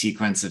like a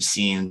sequence of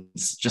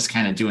scenes, just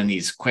kind of doing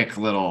these quick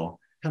little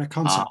kind of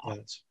concept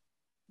parts.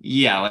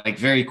 Yeah, like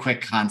very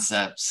quick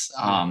concepts.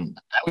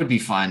 That would be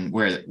fun,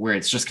 where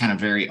it's just kind of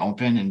very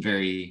open and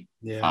very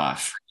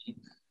free.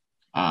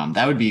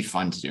 That would be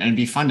fun to do, and it'd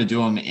be fun to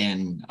do them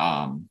in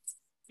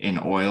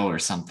oil or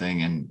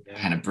something, and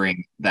kind of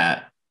bring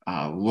that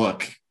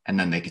look, and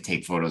then they could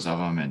take photos of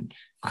them and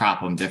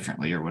crop them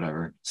differently or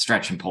whatever,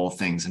 stretch and pull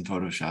things in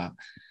Photoshop.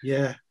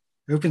 Yeah,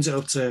 it opens it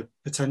up to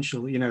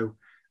potential,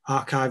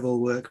 archival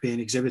work being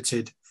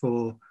exhibited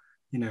for,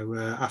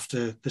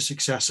 after the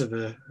success of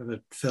a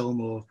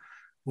film or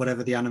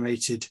whatever the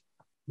animated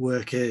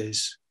work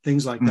is.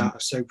 Things like that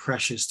are so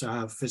precious to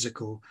have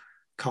physical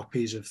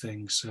copies of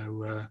things.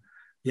 So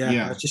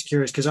I was just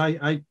curious, because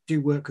I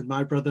do work with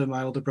my brother.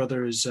 My older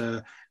brother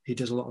he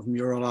does a lot of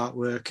mural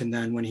artwork, and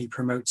then when he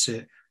promotes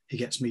it, he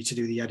gets me to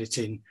do the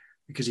editing,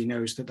 because he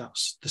knows that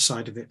that's the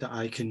side of it that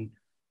I can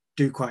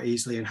do quite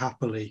easily and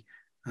happily,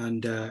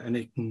 and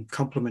it can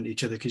complement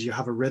each other, because you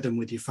have a rhythm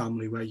with your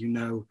family where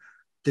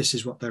this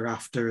is what they're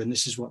after, and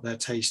this is what their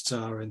tastes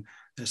are, and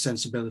their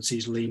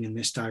sensibilities lean in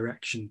this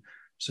direction.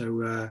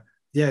 So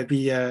it'd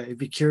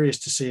be curious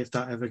to see if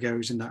that ever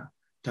goes in that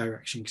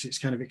direction, because it's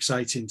kind of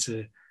exciting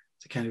to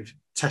kind of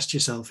test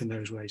yourself in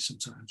those ways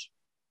sometimes.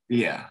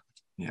 Yeah.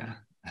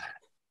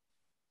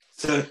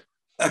 So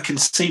I can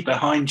see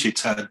behind you,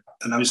 Ted,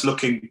 and I was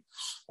looking,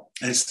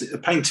 it's a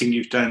painting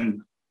you've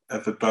done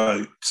of a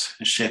boat,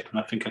 a ship, and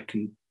I think a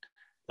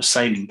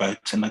sailing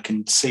boat, and I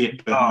can see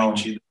it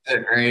behind you.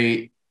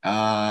 Right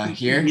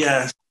here?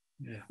 Yeah,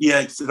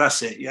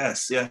 that's it,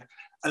 yes, yeah.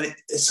 And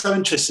it's so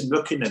interesting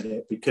looking at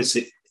it, because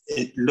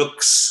it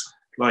looks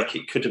like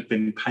it could have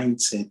been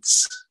painted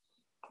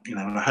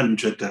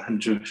 100,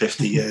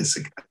 150 years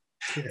ago.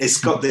 It's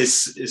got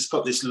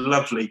this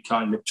lovely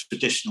kind of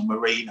traditional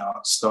marine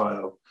art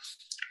style,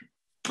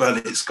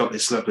 but it's got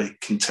this lovely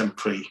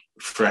contemporary,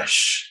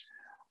 fresh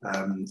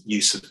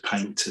use of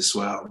paint as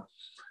well.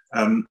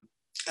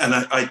 and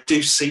I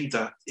do see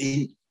that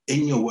in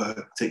your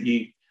work, that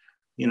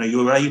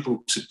you're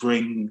able to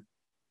bring,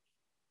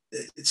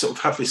 sort of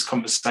have this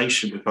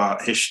conversation with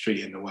art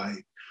history in a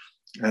way.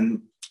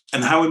 And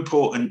how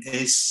important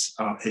is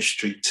art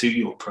history to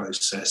your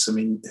process? I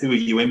mean, who are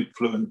you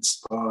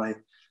influenced by?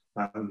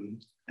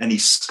 Any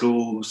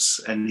schools,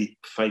 any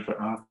favorite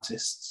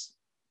artists?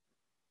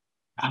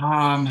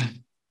 I'm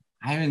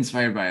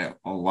inspired by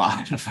a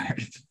lot of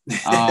art.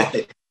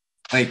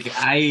 Like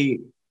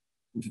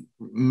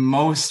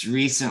most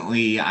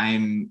recently,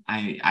 I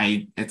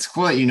it's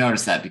cool that you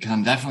noticed that, because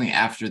I'm definitely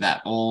after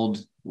that old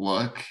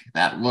look,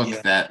 that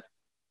like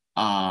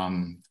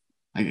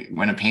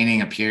when a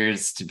painting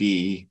appears to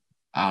be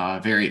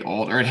very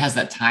old, or it has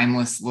that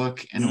timeless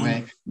look in a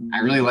way. I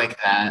really like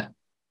that.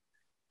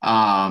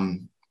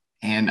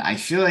 And I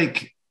feel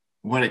like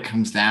what it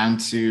comes down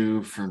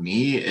to for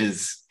me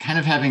is kind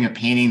of having a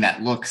painting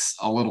that looks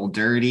a little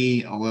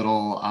dirty, a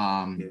little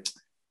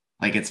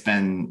like it's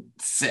been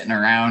sitting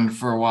around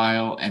for a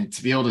while, and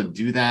to be able to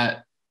do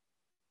that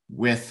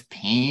with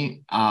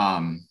paint,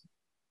 I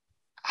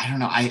don't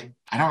know. I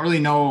don't really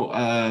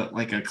know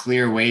like a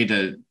clear way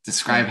to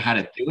describe how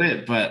to do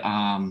it, but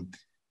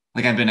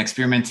like I've been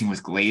experimenting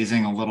with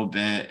glazing a little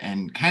bit,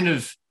 and kind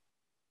of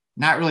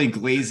not really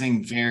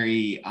glazing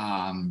very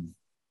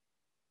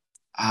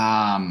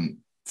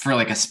for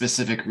like a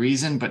specific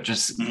reason, but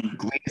just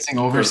glazing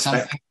over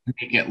something to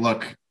make it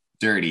look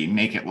dirty,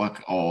 make it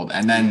look old,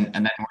 and then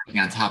working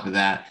on top of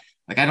that.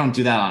 Like I don't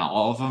do that on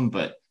all of them,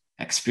 but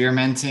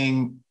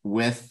experimenting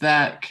with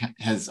that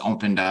has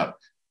opened up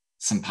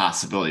some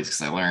possibilities,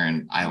 because I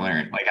learned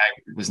like I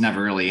was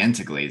never really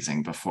into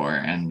glazing before,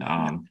 and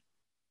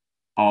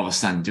all of a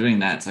sudden doing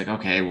that, it's like,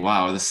 okay,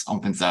 wow, this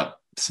opens up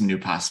some new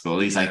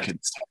possibilities. I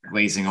could start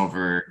glazing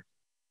over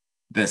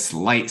this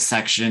light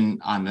section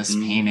on this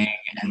painting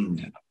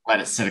and let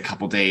it sit a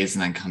couple days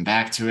and then come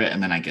back to it,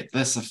 and then I get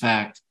this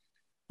effect.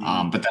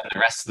 But then the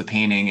rest of the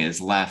painting is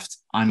left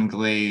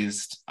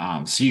unglazed.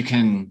 So you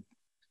can,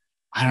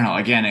 I don't know,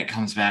 again, it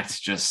comes back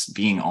to just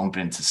being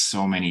open to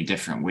so many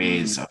different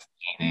ways of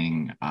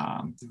painting.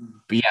 But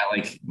yeah,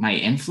 like my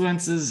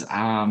influences,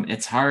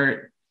 it's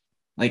hard.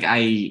 Like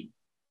I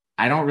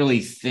don't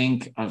really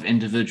think of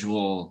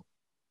individual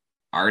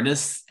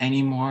artists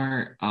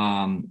anymore.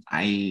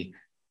 I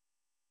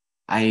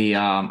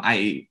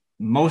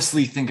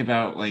mostly think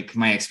about like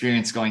my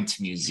experience going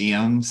to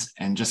museums,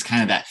 and just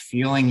kind of that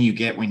feeling you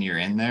get when you're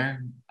in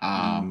there,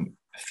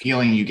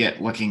 feeling you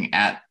get looking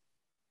at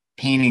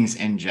paintings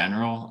in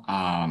general.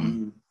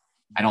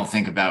 I don't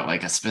think about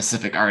like a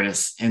specific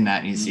artist in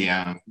that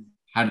museum.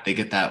 How did they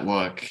get that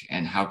look,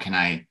 and how can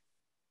I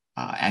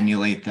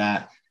emulate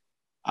that?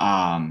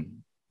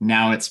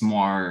 Now it's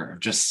more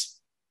just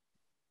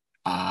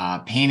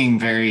painting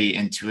very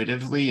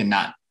intuitively, and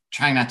not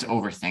trying not to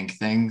overthink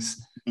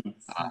things.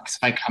 Because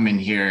if I come in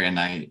here and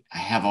I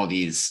have all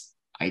these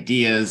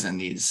ideas and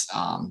these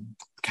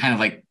kind of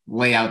like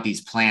lay out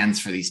these plans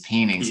for these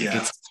paintings,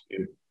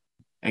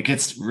 it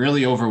gets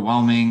really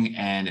overwhelming,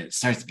 and it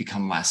starts to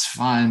become less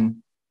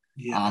fun.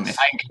 If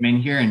I can come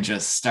in here and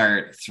just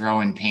start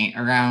throwing paint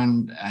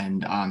around,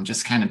 and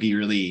just kind of be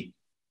really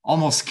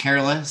almost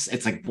careless,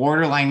 it's like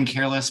borderline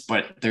careless,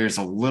 but there's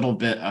a little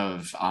bit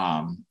of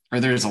or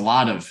there's a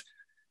lot of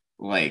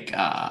like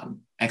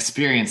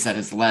experience that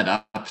has led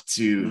up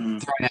to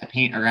throwing that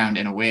paint around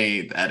in a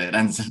way that it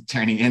ends up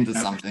turning into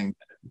something.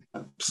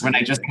 When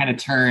I just kind of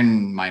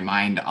turn my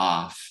mind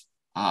off,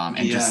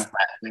 and just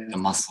let the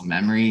muscle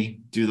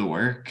memory do the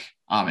work,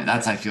 and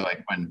that's, I feel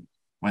like,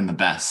 when the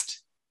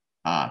best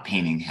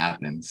painting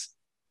happens.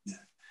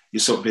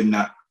 You're sort of in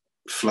that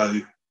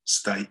flow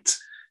state,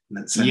 in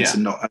that sense,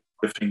 and not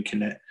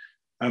overthinking it.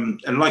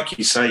 And like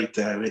you say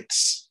there,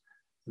 it's,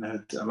 I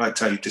liked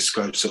how you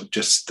described sort of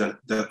just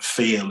the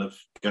feel of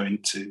going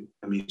to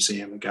a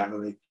museum, a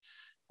gallery,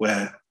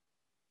 where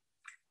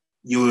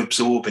you're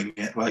absorbing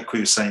it, like we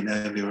were saying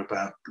earlier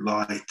about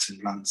light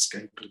and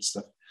landscape and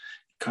stuff.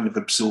 You kind of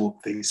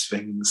absorb these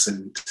things,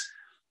 and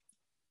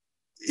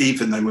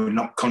even though we're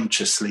not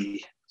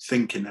consciously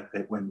thinking of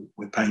it when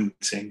we're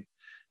painting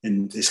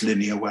in this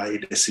linear way,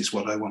 this is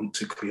what I want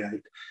to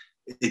create,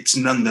 it's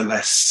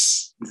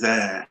nonetheless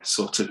there,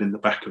 sort of in the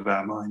back of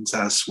our minds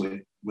as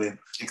we're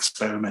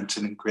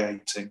experimenting and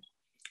creating.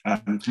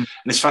 And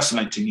it's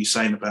fascinating you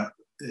saying about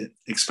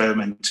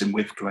experimenting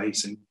with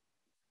glazing,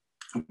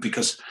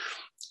 because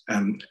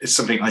it's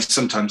something I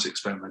sometimes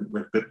experiment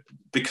with, but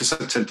because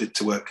I tended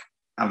to work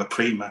alla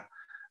prima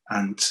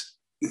and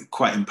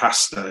quite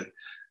impasto,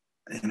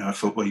 I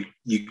thought, well,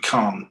 you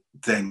can't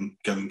then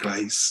go and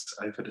glaze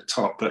over the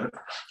top. But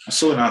I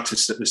saw an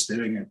artist that was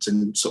doing it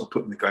and sort of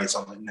putting the glaze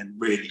on and then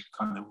really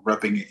kind of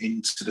rubbing it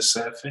into the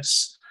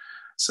surface,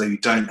 so you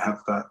don't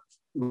have that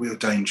real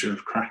danger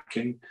of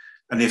cracking.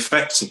 And the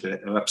effects of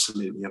it are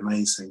absolutely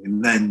amazing.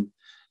 And then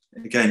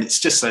again,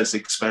 it's just those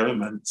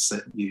experiments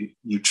that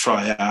you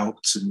try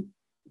out, and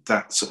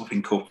that sort of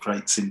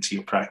incorporates into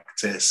your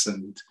practice.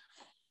 And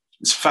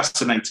it's a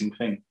fascinating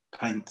thing,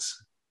 paint.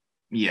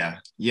 Yeah.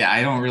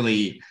 I don't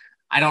really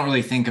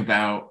think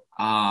about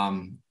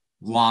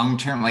long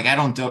term. Like I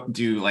don't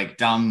do like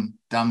dumb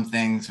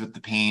things with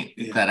the paint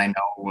that I know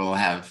will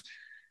have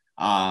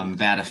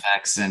bad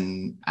effects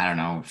in, I don't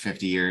know,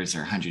 50 years or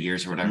 100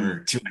 years or whatever,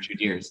 200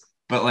 years.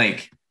 But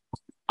like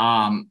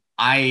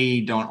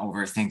I don't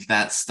overthink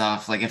that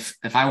stuff. Like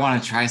if I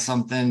want to try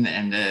something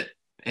and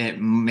it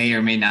may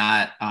or may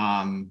not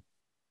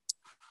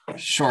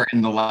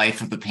shorten the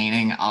life of the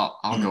painting,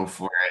 I'll go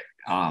for it.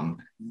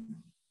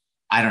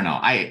 I don't know.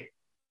 I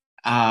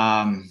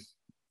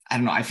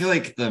don't know. I feel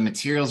like the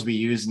materials we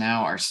use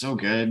now are so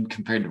good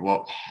compared to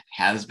what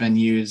has been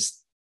used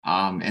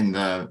in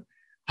the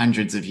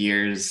hundreds of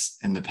years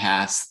in the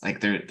past.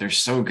 Like they're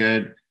so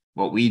good.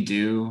 What we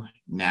do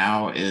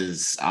now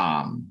is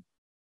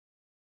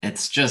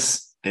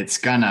it's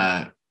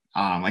gonna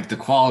like the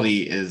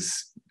quality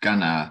is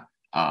gonna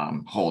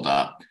hold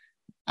up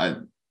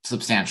a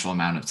substantial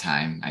amount of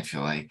time. I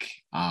feel like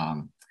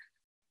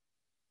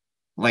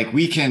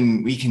we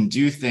can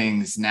do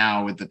things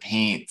now with the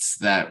paints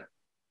that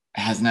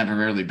has never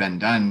really been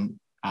done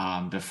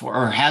before,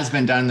 or has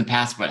been done in the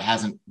past but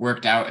hasn't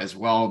worked out as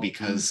well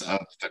because of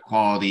the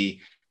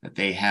quality that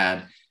they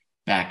had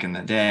back in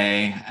the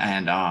day.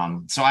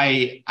 And so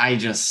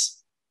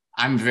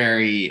I'm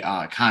very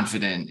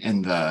confident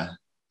in the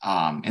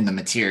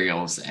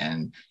materials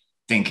and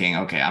thinking,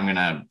 okay, I'm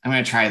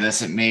gonna try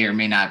this. It may or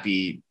may not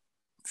be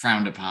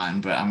frowned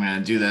upon, but I'm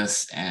gonna do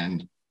this,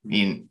 and I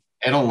mean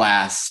it'll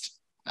last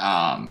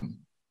a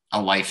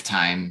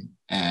lifetime,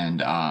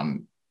 and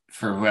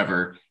for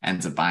whoever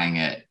ends up buying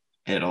it,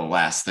 it'll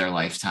last their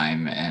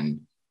lifetime.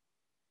 And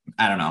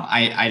I don't know,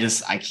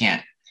 I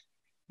can't,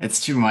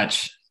 it's too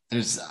much.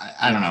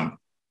 I don't know,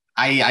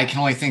 I can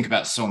only think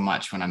about so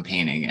much when I'm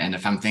painting, and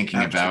if I'm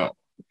thinking about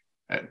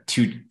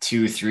 2,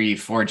 3,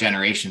 4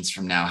 generations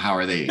from now, how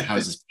is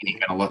this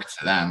painting going to look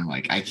to them?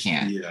 Like I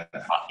can't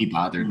be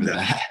bothered with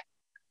that.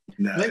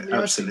 No, lately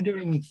I've been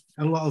doing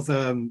a lot of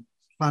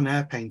plein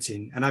air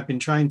painting, and I've been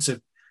trying to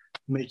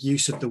make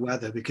use of the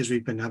weather because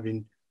we've been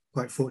having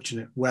quite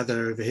fortunate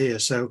weather over here.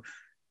 So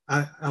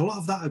a lot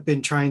of that I've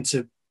been trying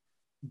to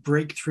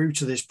break through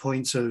to this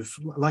point of,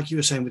 like you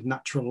were saying, with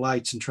natural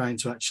light, and trying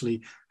to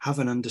actually have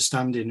an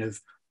understanding of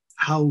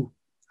how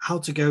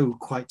to go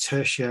quite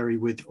tertiary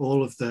with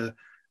all of the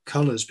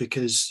colors,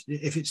 because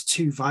if it's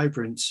too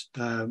vibrant,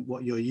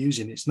 what you're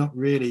using, it's not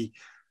really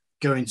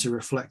going to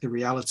reflect the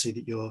reality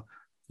that you're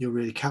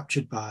really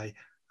captured by.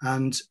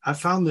 And I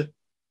found that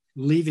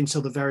leaving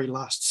till the very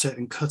last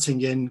certain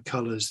cutting in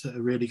colors that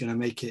are really going to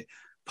make it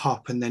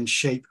pop and then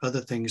shape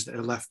other things that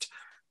are left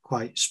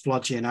quite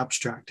splodgy and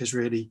abstract has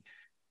really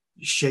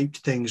shaped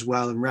things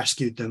well and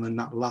rescued them in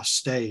that last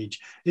stage.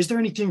 Is there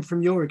anything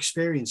from your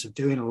experience of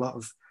doing a lot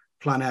of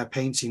plein air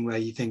painting where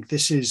you think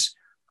this is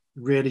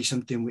really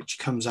something which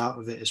comes out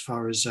of it, as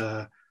far as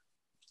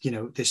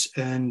this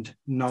earned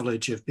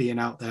knowledge of being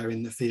out there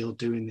in the field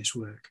doing this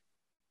work?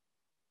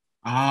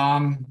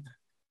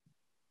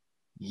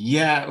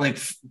 Yeah, like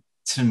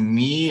to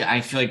me,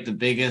 I feel like the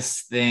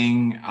biggest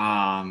thing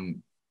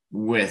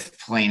with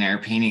plein air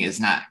painting is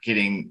not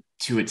getting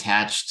too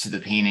attached to the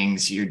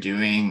paintings you're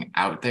doing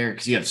out there,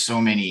 because you have so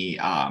many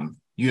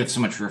you have so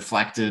much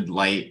reflected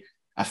light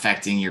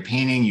affecting your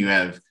painting. You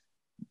have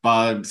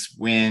bugs,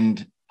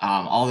 wind,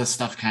 all this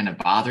stuff kind of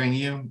bothering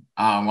you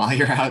while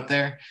you're out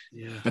there.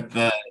 Yeah. But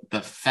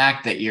the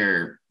fact that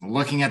you're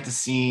looking at the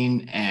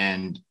scene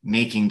and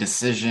making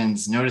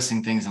decisions,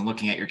 noticing things, and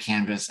looking at your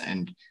canvas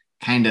and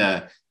kind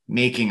of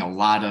making a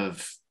lot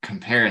of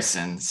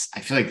comparisons,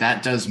 I feel like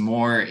that does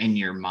more in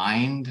your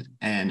mind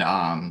and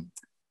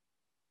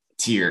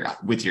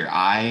with your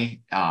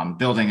eye,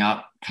 building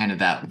up kind of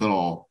that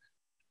little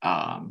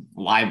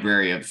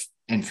library of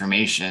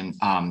information.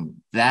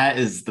 That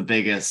is the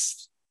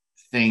biggest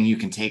thing you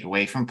can take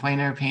away from plein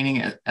air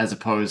painting, as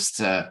opposed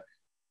to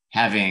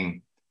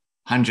having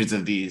hundreds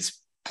of these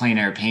plein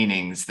air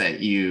paintings that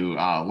you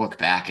look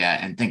back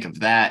at and think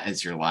of that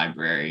as your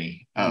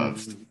library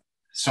of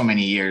so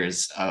many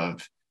years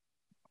of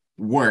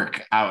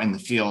work out in the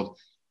field.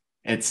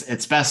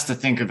 It's best to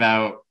think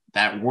about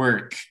that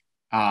work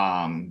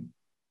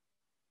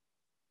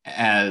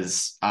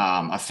as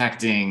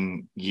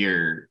affecting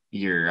your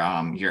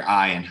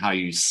eye and how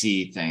you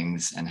see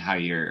things, and how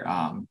you're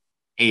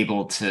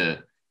able to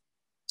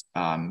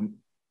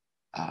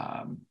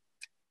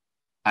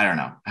I don't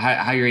know,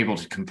 how you're able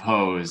to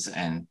compose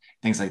and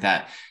things like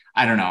that.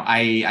 I don't know.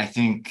 I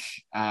think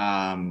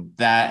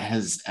that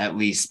has at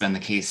least been the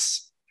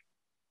case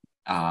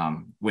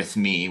with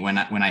me. When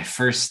I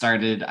first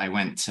started, I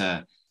went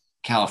to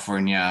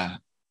California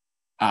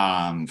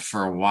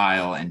for a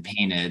while and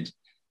painted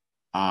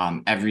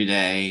every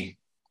day.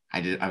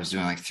 I was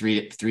doing like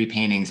three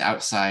paintings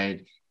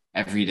outside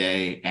every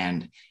day,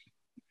 and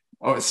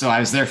so I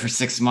was there for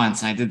 6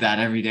 months, and I did that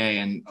every day.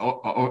 And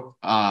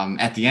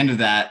at the end of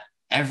that,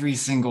 every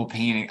single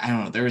painting, I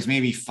don't know, there was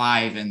maybe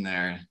 5 in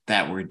there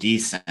that were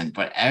decent,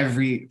 but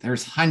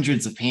there's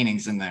hundreds of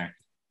paintings in there,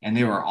 and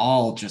they were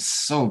all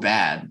just so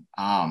bad.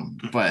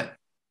 But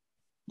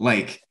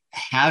like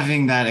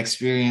having that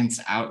experience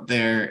out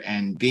there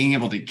and being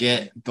able to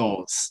get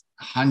those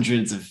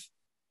hundreds of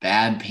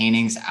bad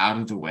paintings out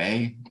of the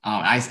way.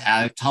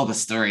 I tell the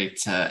story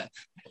to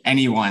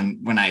anyone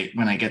when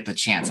I get the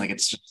chance. Like,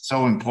 it's just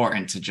so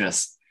important to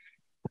just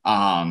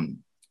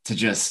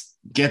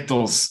get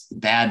those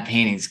bad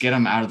paintings, get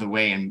them out of the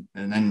way, and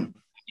then in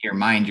your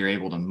mind you're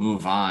able to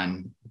move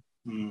on,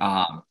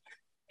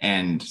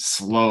 and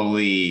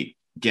slowly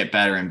get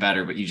better and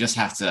better. But you just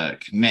have to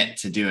commit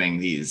to doing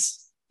these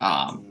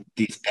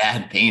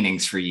bad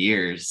paintings for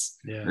years,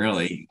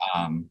 really.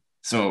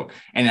 So,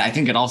 and I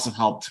think it also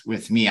helped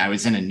with me. I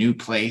was in a new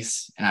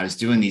place and I was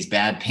doing these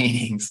bad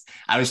paintings.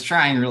 I was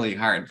trying really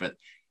hard, but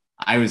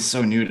I was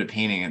so new to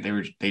painting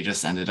it. They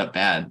just ended up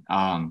bad.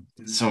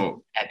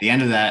 So at the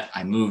end of that,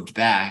 I moved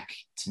back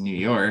to New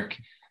York,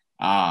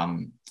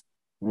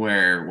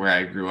 where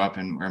I grew up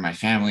and where my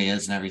family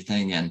is and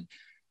everything. And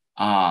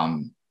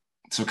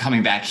so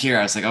coming back here,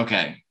 I was like,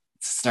 okay,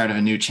 start of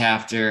a new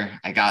chapter.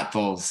 I got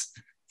those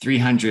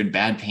 300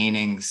 bad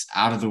paintings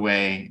out of the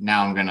way.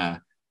 Now I'm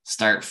gonna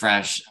start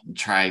fresh,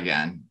 try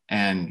again.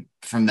 And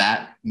from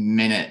that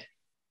minute,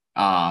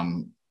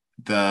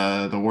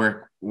 the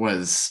work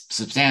was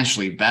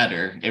substantially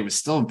better. It was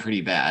still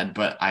pretty bad,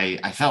 but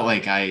I felt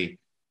like I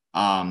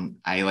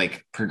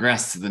like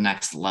progressed to the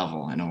next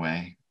level in a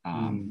way.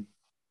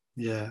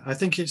 Yeah, I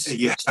think it's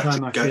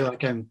time I feel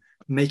like I'm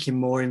making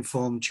more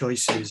informed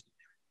choices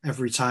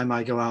every time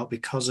I go out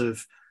because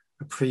of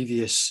a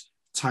previous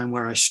time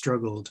where I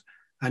struggled.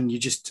 And you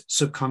just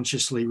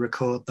subconsciously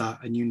record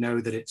that, and you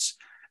know that it's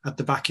at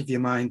the back of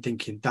your mind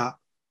thinking that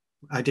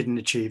I didn't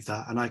achieve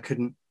that and I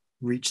couldn't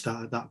reach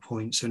that at that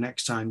point. So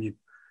next time you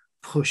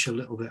push a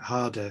little bit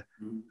harder.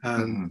 But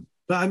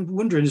I'm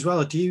wondering as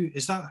well,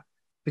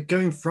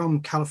 going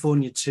from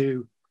California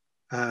to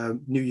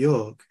New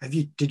York,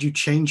 did you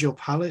change your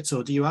palette,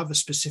 or do you have a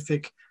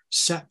specific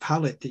set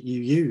palette that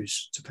you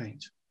use to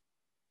paint?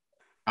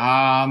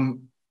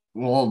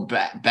 Well,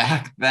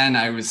 back then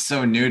I was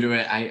so new to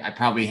it. I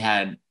probably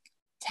had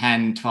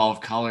 10,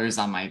 12 colors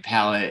on my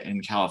palette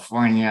in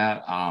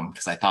California,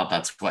 because I thought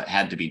that's what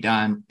had to be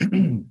done.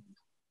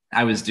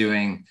 I was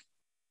doing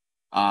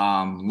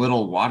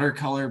little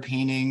watercolor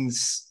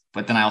paintings,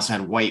 but then I also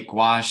had white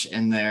gouache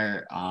in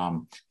there.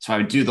 So I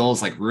would do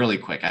those like really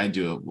quick. I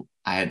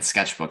had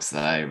sketchbooks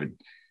that I would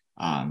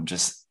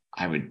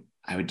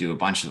I would do a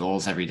bunch of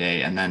those every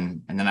day. And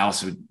then I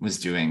also was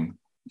doing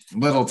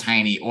little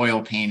tiny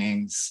oil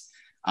paintings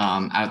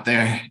out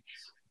there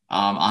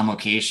on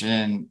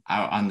location,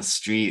 out on the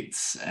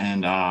streets.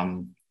 And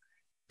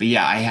but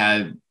yeah, I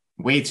had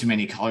way too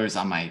many colors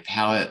on my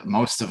palette.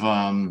 Most of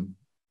them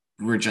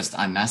were just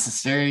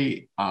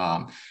unnecessary.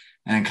 And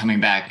then coming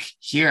back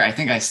here, I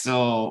think I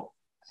still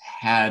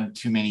had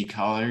too many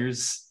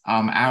colors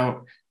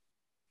out.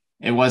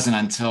 It wasn't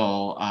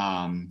until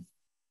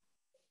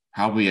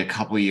probably a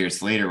couple of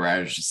years later where I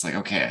was just like,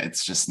 okay,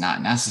 it's just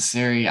not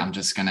necessary. I'm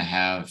just going to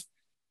have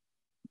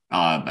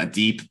a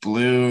deep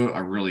blue,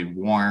 a really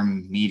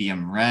warm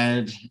medium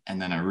red,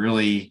 and then a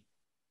really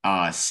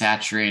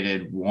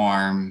saturated,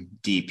 warm,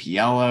 deep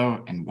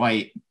yellow and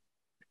white.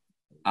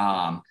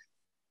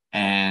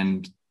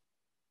 And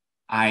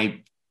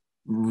I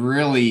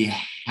really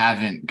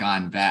haven't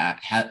gone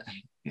back,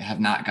 have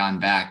not gone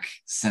back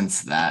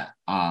since that.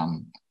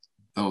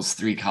 Those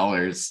three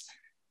colors,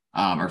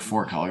 or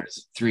four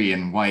colors, three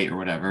and white or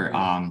whatever,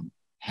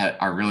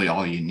 are really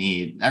all you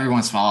need. Every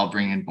once in a while I'll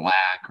bring in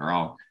black, or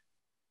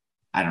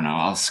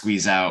I'll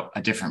squeeze out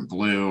a different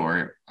blue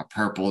or a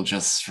purple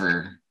just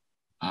to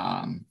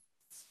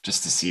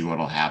see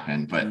what'll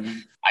happen. But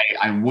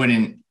I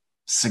wouldn't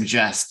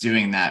suggest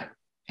doing that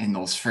in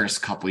those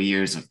first couple of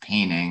years of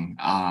painting,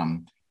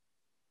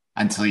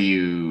 until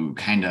you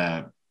kind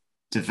of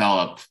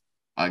develop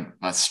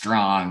a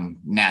strong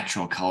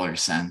natural color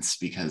sense,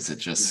 because it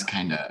just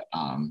kind of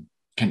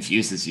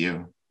confuses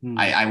you.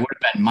 I would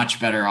have been much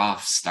better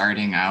off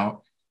starting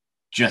out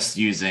just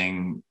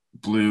using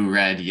blue,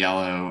 red,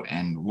 yellow,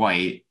 and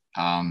white,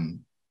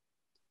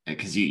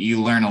 because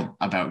you learn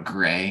about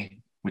gray,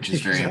 which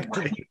is very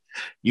important.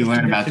 You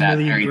learn about that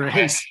very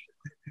quick,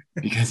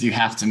 because you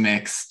have to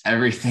mix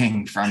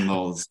everything from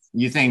those.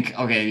 You think,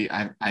 okay,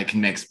 I can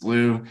mix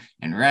blue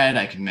and red.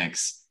 I can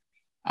mix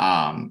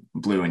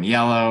blue and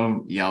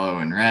yellow, yellow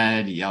and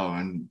red, yellow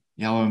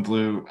and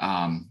blue.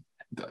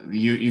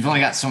 You've only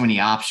got so many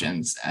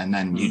options, and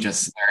then you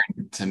just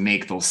learn to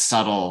make those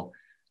subtle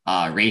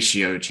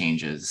ratio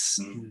changes.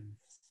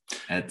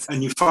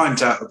 And you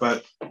find out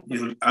about,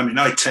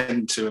 I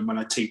tend to, and when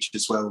I teach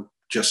as well,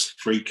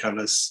 just three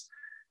colors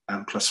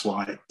plus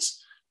white.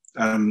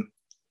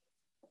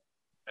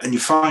 And you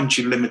find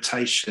your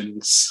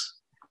limitations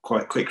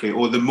quite quickly,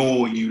 or the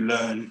more you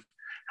learn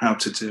how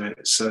to do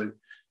it. So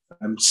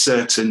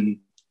certain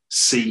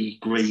sea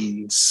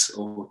greens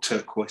or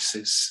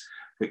turquoises,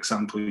 for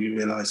example, you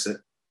realise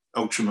that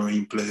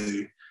ultramarine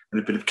blue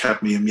and a bit of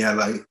cadmium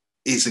yellow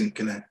isn't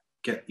going to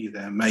get you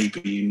there.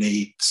 Maybe you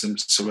need some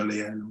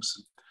cerulean or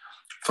some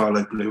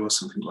phthalo blue or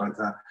something like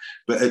that.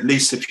 But at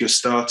least if you're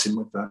starting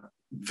with that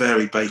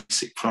very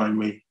basic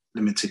primary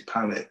limited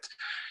palette,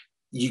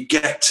 you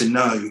get to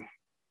know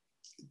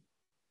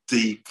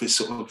the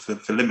sort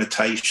of the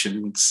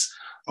limitations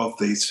of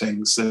these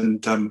things.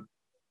 And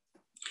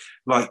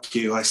like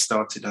you, I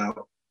started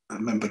out, I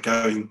remember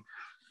going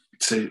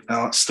to an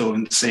art store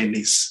and seeing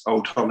these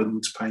old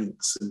Holland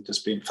paints and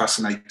just being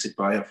fascinated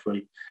by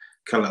every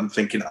colour. I'm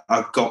thinking,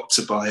 I've got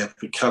to buy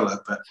every colour,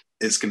 but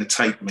it's going to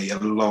take me a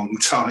long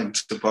time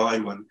to buy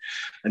one.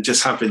 And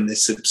just having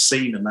this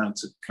obscene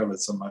amount of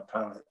colours on my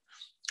palette,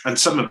 and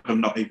some of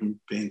them not even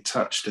being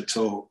touched at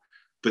all.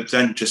 But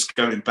then just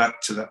going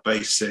back to that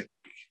basic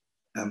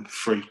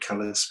 3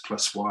 colours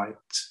plus white,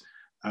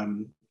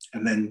 and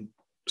then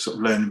sort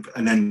of learning,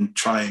 and then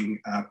trying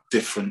out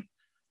different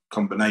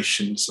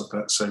combinations of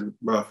that. So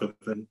rather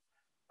than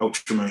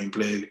ultramarine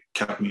blue,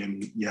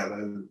 cadmium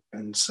yellow,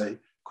 and say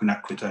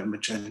quinacridone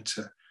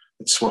magenta,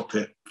 I'd swap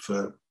it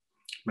for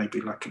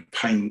maybe like a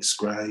Payne's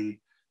grey,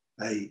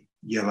 a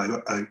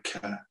yellow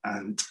ochre,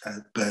 and a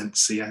burnt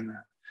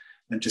sienna,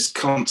 and just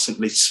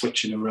constantly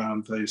switching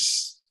around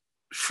those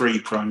 3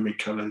 primary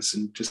colours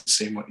and just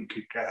seeing what you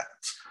could get.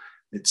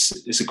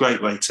 It's a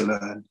great way to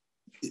learn.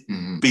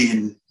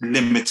 Being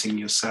limiting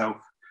yourself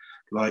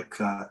like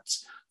that,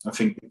 I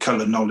think the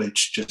colour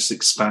knowledge just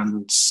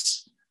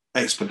expands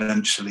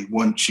exponentially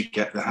once you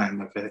get the hang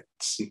of it.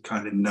 You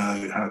kind of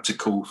know how to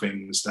cool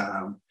things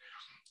down,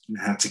 and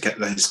how to get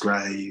those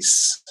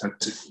greys, how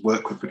to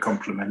work with the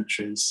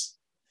complementaries.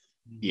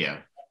 Yeah.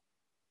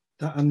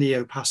 That and the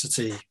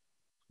opacity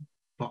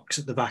box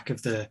at the back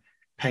of the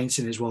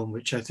painting is one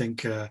which I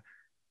think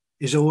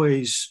is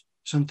always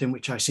something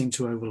which I seem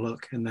to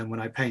overlook. And then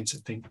when I paint, I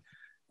think,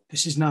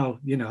 this is now,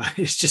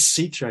 it's just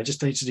see-through. I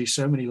just need to do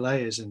so many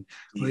layers and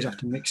always have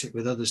to mix it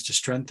with others to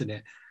strengthen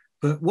it.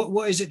 But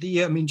what is it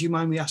that do you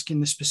mind me asking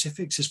the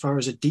specifics as far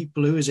as a deep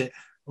blue? Is it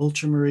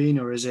ultramarine,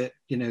 or is it,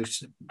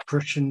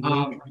 Prussian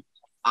blue?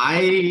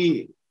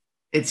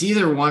 It's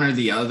either one or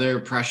the other,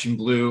 Prussian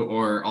blue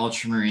or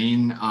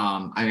ultramarine.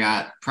 I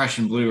got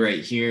Prussian blue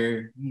right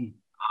here.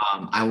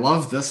 I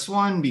love this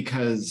one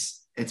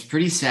because it's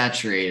pretty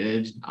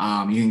saturated. You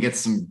can get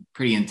some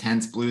pretty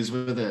intense blues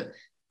with it,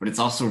 but it's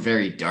also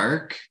very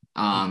dark.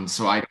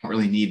 So I don't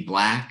really need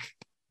black.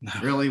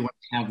 Really, when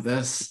I have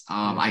this,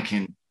 I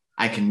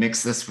can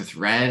mix this with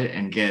red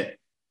and get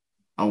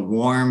a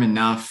warm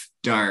enough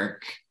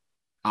dark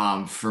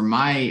for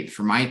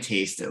my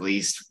taste, at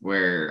least,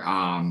 where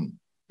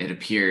it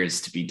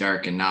appears to be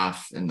dark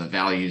enough and the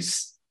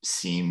values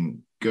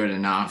seem good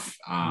enough.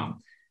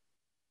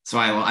 So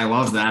I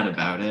love that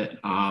about it.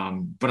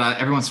 But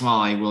every once in a while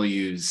I will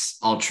use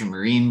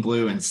ultramarine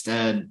blue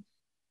instead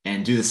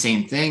and do the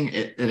same thing.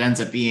 It ends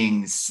up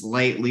being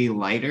slightly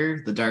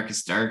lighter. The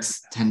darkest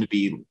darks tend to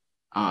be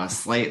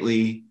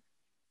slightly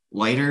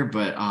lighter,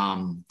 but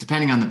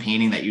depending on the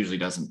painting, that usually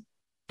doesn't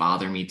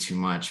bother me too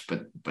much.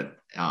 But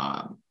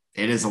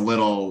it is a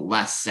little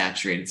less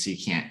saturated, so you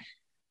can't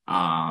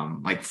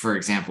like, for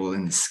example,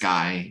 in the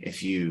sky,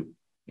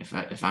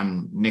 if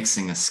I'm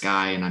mixing a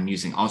sky and I'm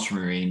using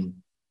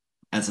ultramarine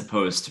as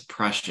opposed to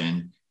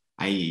Prussian,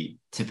 I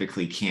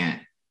typically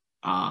can't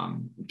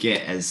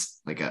get as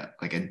like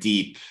a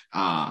deep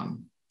I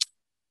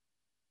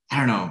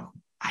don't know,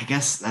 I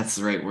guess that's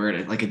the right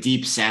word, like a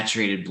deep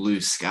saturated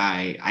blue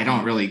sky. I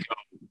don't really go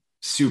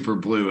super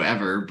blue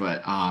ever,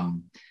 but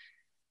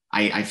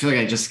I feel like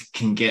I just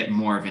can get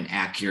more of an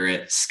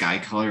accurate sky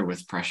color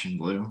with Prussian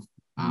blue.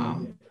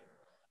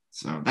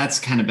 So that's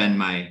kind of been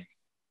my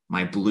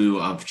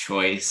blue of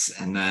choice.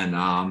 And then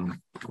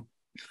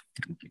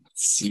let's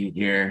see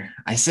here.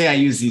 I say I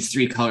use these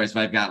 3 colors,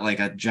 but I've got like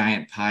a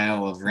giant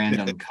pile of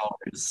random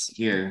colors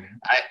here.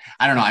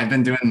 I don't know. I've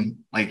been doing,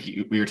 like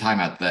we were talking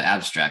about, the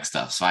abstract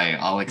stuff. So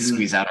I'll like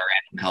squeeze out a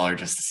random color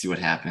just to see what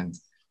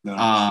happens.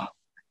 Nice.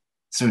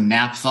 So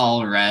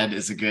Naphthol red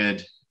is a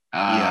good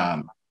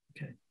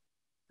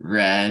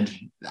red.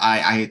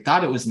 I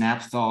thought it was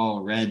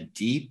Naphthol red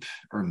deep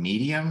or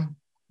medium,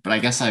 but I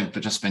guess I've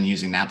just been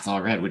using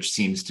Naphthol red, which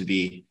seems to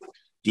be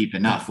deep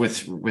enough.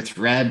 With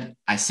red,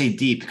 I say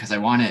deep because I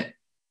want it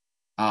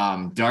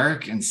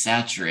dark and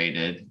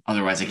saturated.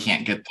 Otherwise I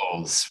can't get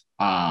those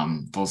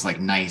like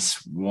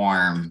nice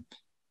warm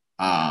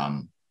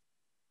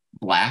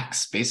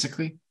blacks,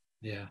 basically.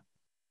 Yeah.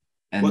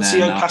 And what's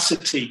the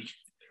opacity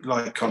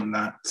like on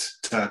that,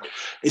 Tad?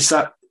 Is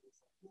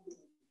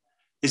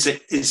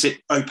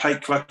it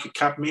opaque like a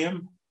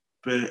cadmium,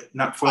 but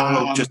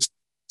Naphthol, or just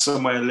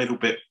somewhere a little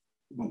bit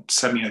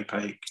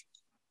semi-opaque?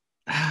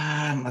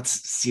 Let's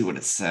see what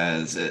it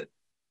says. It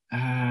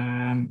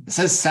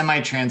says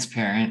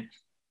semi-transparent.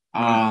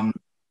 I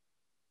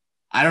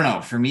don't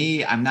know. For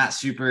me, I'm not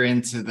super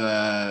into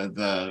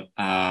the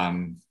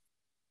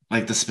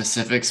like the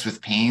specifics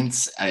with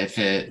paints. If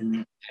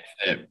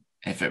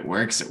it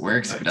works, it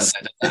works. If it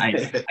doesn't,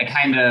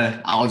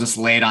 I'll just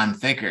lay it on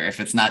thicker if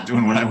it's not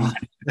doing what I want.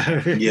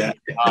 Yeah.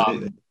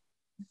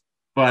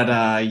 But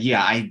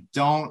I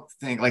don't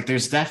think, like,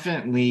 there's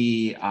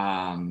definitely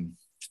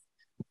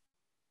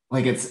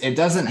like it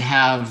doesn't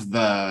have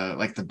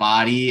the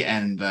body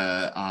and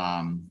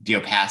the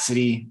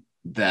opacity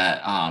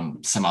that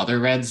some other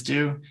reds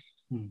do.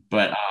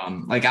 But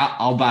like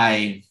I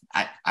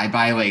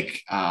buy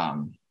like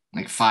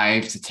like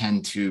 5 to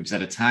 10 tubes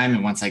at a time.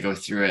 And once I go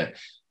through it,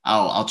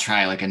 I'll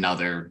try like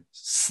another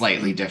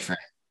slightly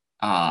different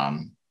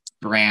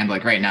brand.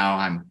 Like right now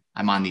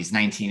I'm on these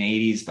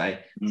 1980s by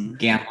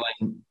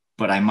Gambling,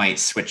 but I might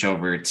switch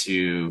over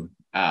to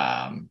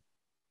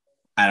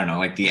I don't know,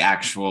 like the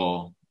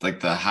actual, like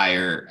the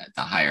higher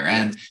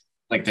end.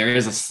 Like there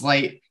is a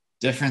slight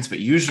difference, but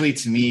usually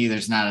to me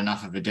there's not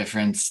enough of a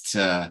difference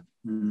to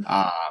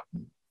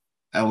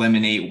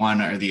eliminate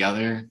one or the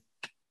other.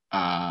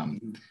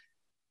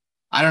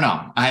 I don't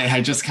know. I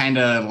just kind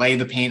of lay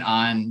the paint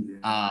on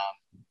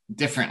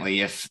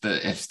differently if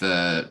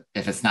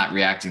it's not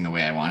reacting the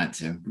way I want it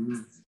to.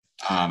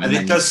 And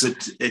then,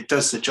 it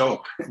does the job.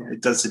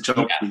 It does the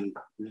job.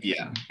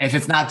 Yeah. If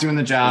it's not doing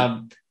the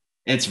job,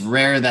 it's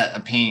rare that a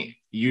paint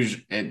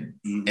usually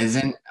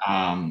isn't.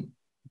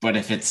 But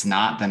if it's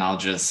not, then I'll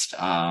just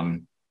go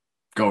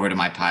over to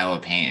my pile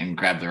of paint and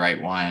grab the right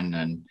one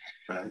and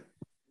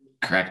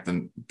correct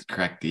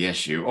the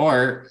issue.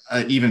 Or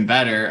even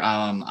better,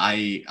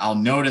 I'll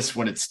notice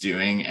what it's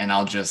doing and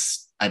I'll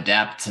just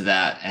adapt to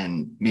that,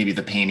 and maybe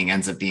the painting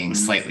ends up being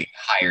slightly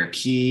higher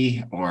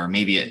key, or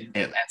maybe it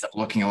ends up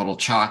looking a little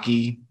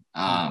chalky,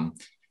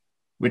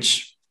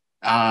 which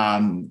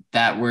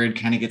that word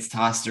kind of gets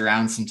tossed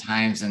around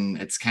sometimes,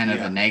 and it's kind of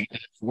a negative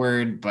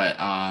word, but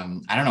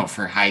I don't know,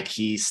 for high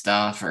key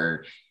stuff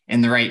or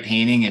in the right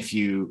painting, if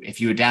you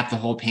adapt the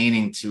whole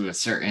painting to a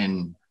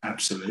certain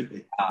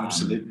absolutely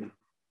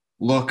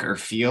look or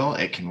feel,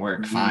 it can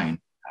work fine.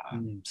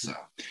 So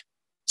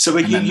are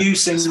you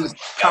using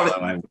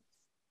palette?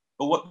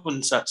 Well, what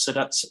one's that? So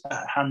that's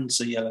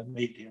hands are yellow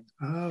medium.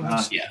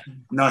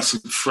 Nice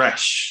and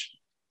fresh.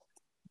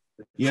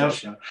 Yep.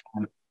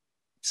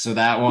 So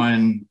that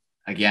one,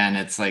 again,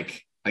 it's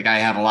like I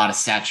have a lot of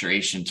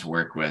saturation to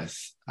work with.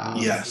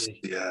 That's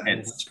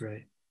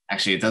great.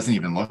 Actually, it doesn't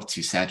even look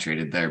too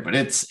saturated there, but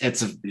it's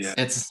a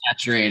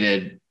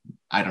saturated,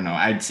 I don't know,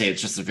 I'd say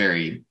it's just a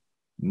very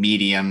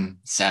medium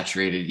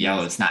saturated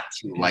yellow. It's not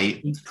too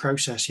light.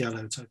 Process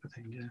yellow type of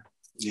thing,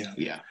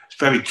 Yeah. It's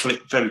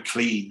very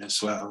clean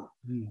as well.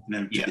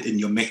 In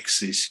your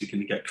mixes, you're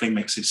going to get clean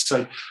mixes.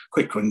 So,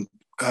 quick one,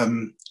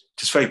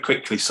 just very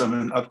quickly,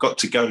 Simon, I've got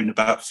to go in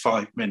about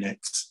 5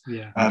 minutes.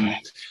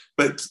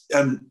 But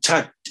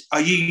Tad,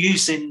 are you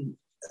using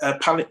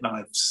palette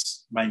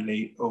knives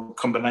mainly, or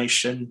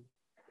combination?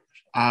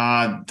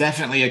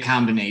 Definitely a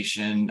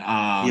combination.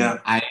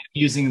 I'm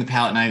using the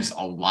palette knives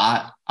a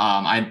lot.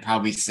 I'd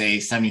probably say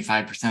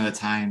 75% of the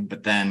time,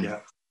 but then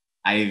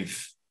I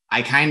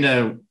kind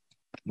of,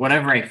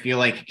 whatever I feel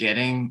like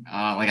getting,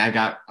 like I've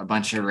got a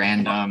bunch of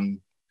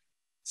random.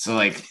 So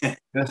like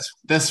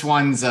this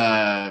one's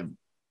I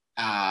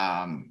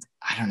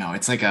don't know.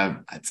 It's like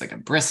a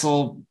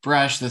bristle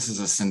brush. This is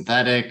a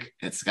synthetic.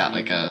 It's got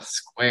like a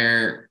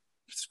squared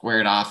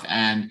off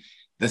end.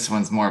 This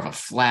one's more of a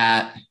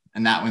flat,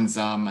 and that one's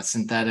a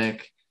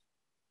synthetic.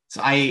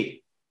 So I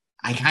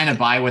kind of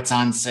buy what's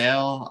on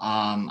sale.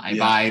 I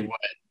buy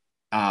what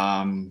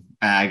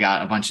I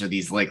got a bunch of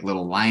these like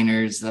little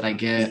liners that I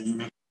get.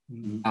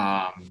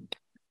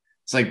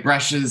 So like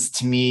brushes,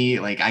 to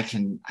me, like I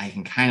can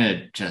kind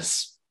of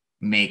just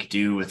make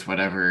do with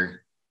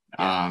whatever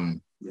I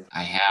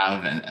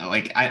have, and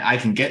like I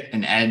can get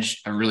an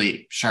edge, a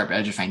really sharp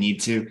edge if I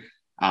need to,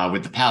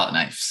 with the palette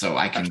knife. So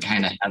I can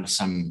kind of have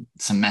some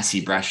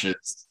messy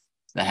brushes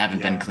that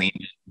haven't been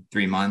cleaned in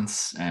 3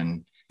 months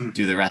and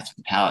do the rest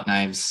with palette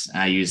knives.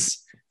 And I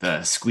use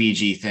the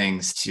squeegee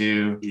things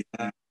too.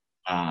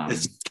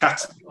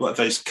 What are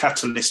those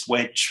catalyst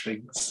wedge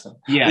things?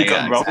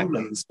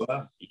 Rollers as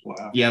well.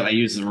 Wow. Yeah, I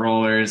use the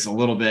rollers a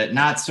little bit,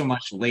 not so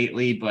much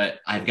lately, but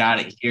I've got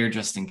it here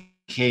just in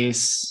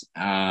case.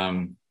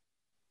 I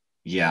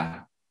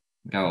got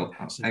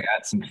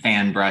some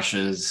fan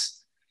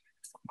brushes.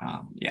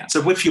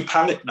 So with your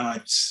palette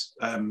knives,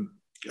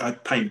 I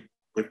paint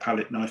with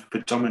palette knife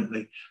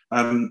predominantly.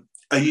 Are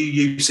you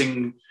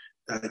using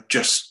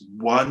just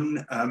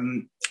one?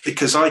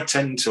 Because I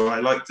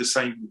like the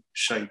same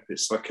shape.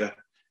 It's like a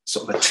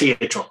sort of a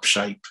teardrop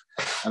shape,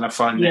 and I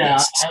find I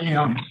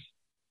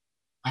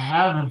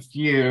have a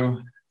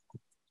few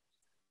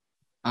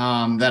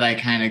that I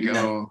kind of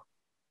go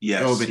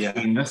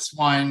between. This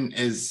one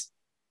is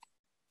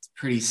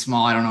pretty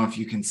small. I don't know if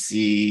you can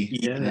see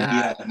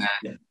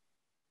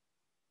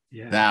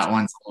that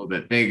one's a little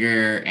bit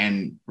bigger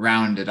and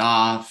rounded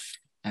off.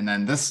 And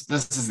then this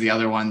is the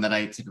other one that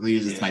I typically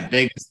use. It's my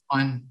biggest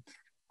one.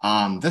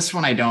 This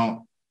one I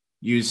don't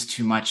use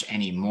too much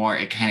anymore.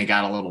 It kind of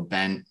got a little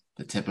bent,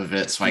 the tip of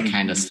it, so I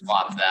kind of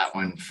swapped that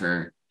one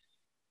for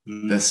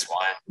this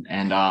one.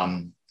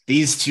 And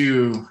these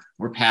two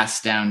were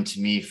passed down to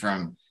me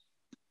from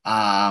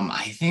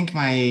I think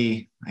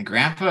my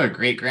grandpa or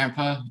great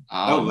grandpa.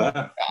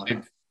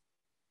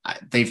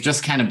 They've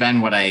just kind of been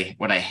what I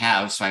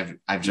have, so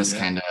I've just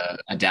kind of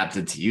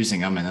adapted to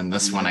using them. And then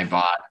this one I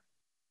bought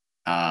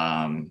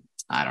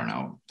I don't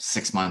know,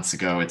 6 months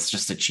ago. It's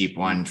just a cheap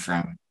one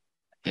from,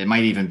 it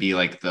might even be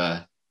like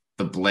the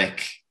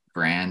Blick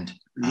brand.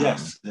 But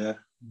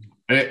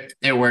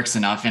It works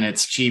enough, and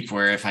it's cheap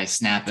where if I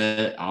snap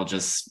it, I'll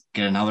just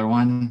get another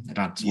one. I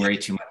don't have to worry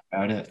too much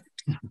about it.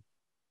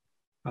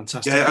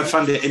 Fantastic. Yeah, I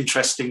find it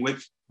interesting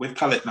with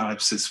palette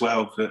knives as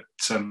well that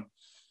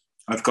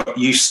I've got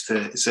used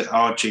to, is it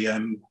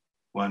RGM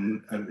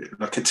one,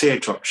 like a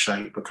teardrop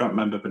shape. I can't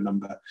remember the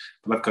number,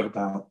 but I've got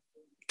about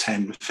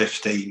 10,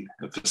 15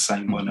 of the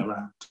same one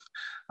around.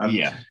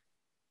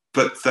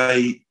 But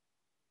they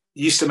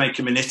used to make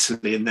them in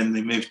Italy, and then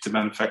they moved to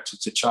manufacture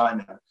to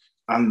China.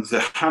 And the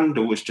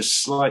handle was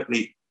just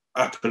slightly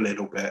up a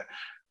little bit.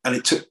 And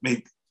it took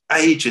me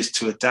ages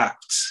to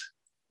adapt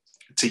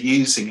to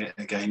using it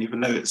again, even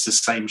though it's the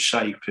same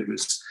shape. It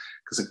was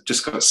because I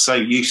just got so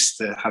used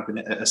to having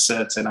it at a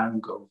certain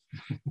angle.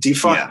 Do you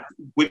find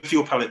with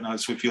your palette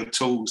knives, with your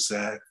tools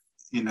there,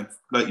 you know,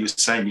 like you were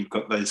saying, you've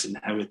got those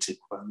inherited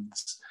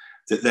ones,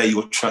 that they're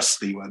your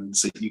trusty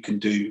ones, that you can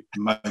do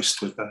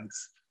most with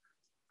those?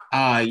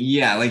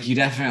 Yeah, like you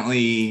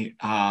definitely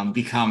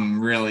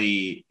become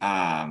really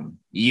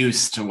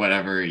used to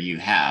whatever you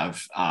have.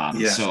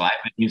 So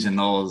I've been using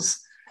those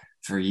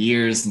for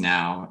years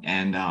now,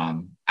 and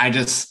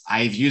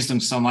I've used them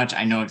so much.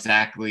 I know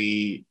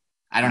exactly.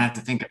 I don't have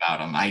to think about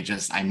them. I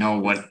know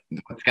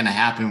what's going to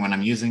happen when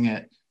I'm using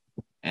it,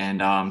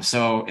 and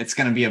so it's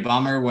going to be a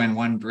bummer when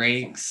one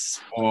breaks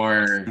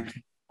or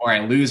I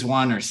lose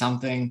one or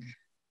something.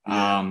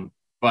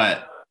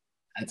 But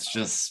it's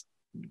just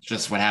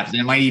what happens.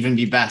 It might even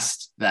be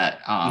best that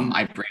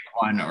I break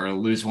one or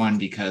lose one,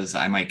 because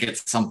I might get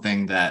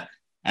something that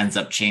ends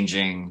up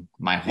changing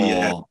my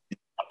whole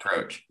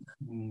approach.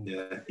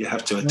 Yeah, you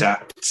have to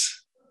adapt.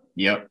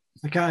 Yep.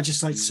 Okay, I'd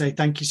just like to say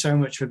thank you so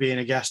much for being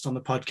a guest on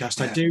the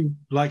podcast. I do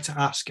like to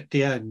ask at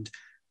the end,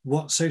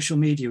 what social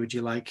media would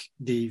you like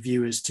the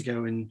viewers to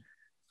go and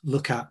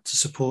look at to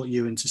support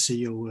you and to see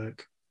your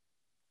work?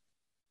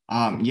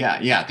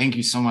 Thank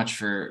you so much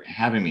for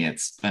having me.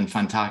 It's been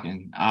fun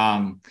talking.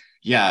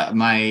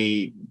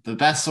 The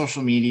best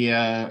social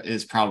media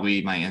is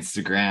probably my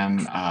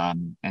Instagram,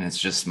 and it's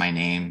just my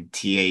name,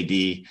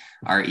 TADRETZ,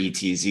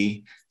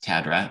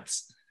 Tad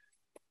Retz.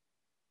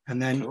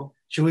 And then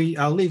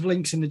I'll leave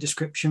links in the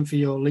description for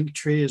your link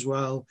tree as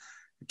well.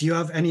 Do you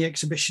have any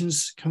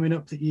exhibitions coming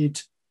up that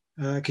you'd,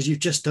 because you've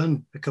just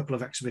done a couple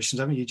of exhibitions,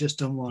 haven't you? Just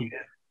done one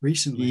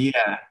recently.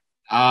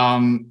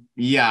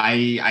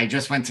 I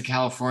just went to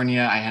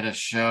California. I had a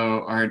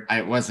show, or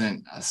it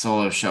wasn't a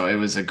solo show. It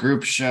was a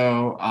group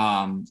show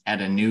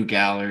at a new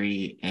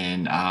gallery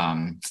in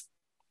I'm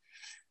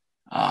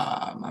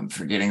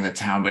forgetting the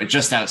town, but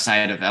just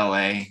outside of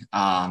LA,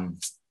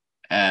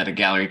 at a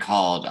gallery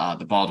called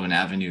the Baldwin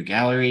Avenue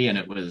Gallery, and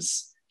it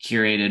was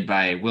curated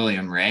by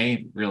William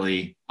Ray,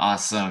 really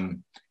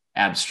awesome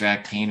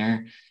abstract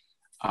painter.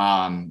 So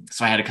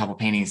I had a couple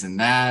paintings in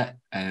that,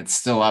 and it's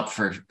still up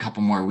for a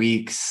couple more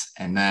weeks.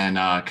 And then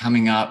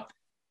coming up,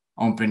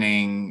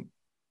 opening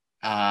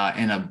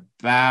in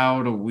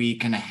about a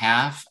week and a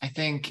half, I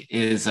think,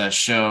 is a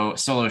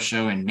solo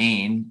show in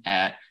Maine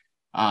at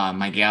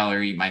my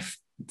gallery, my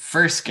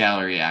first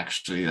gallery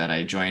actually that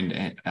I joined.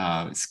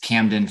 It's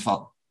Camden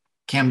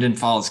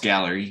Falls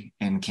Gallery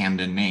in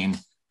Camden, Maine.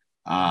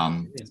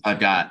 I've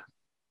got,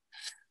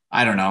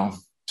 I don't know,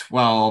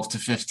 12 to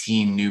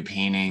 15 new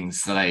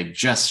paintings that I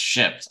just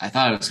shipped. I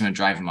thought I was going to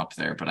drive them up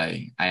there, but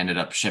I ended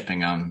up shipping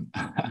them.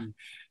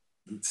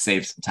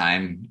 Save some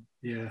time.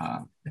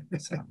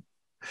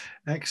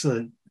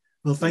 Excellent.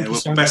 Well, thank you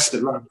so much. Best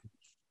of luck.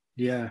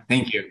 Yeah.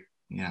 Thank you.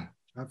 Yeah.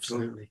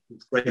 Absolutely.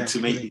 It's great to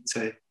meet you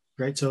too.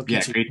 Great talking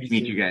to you. Great to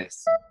meet you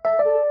guys.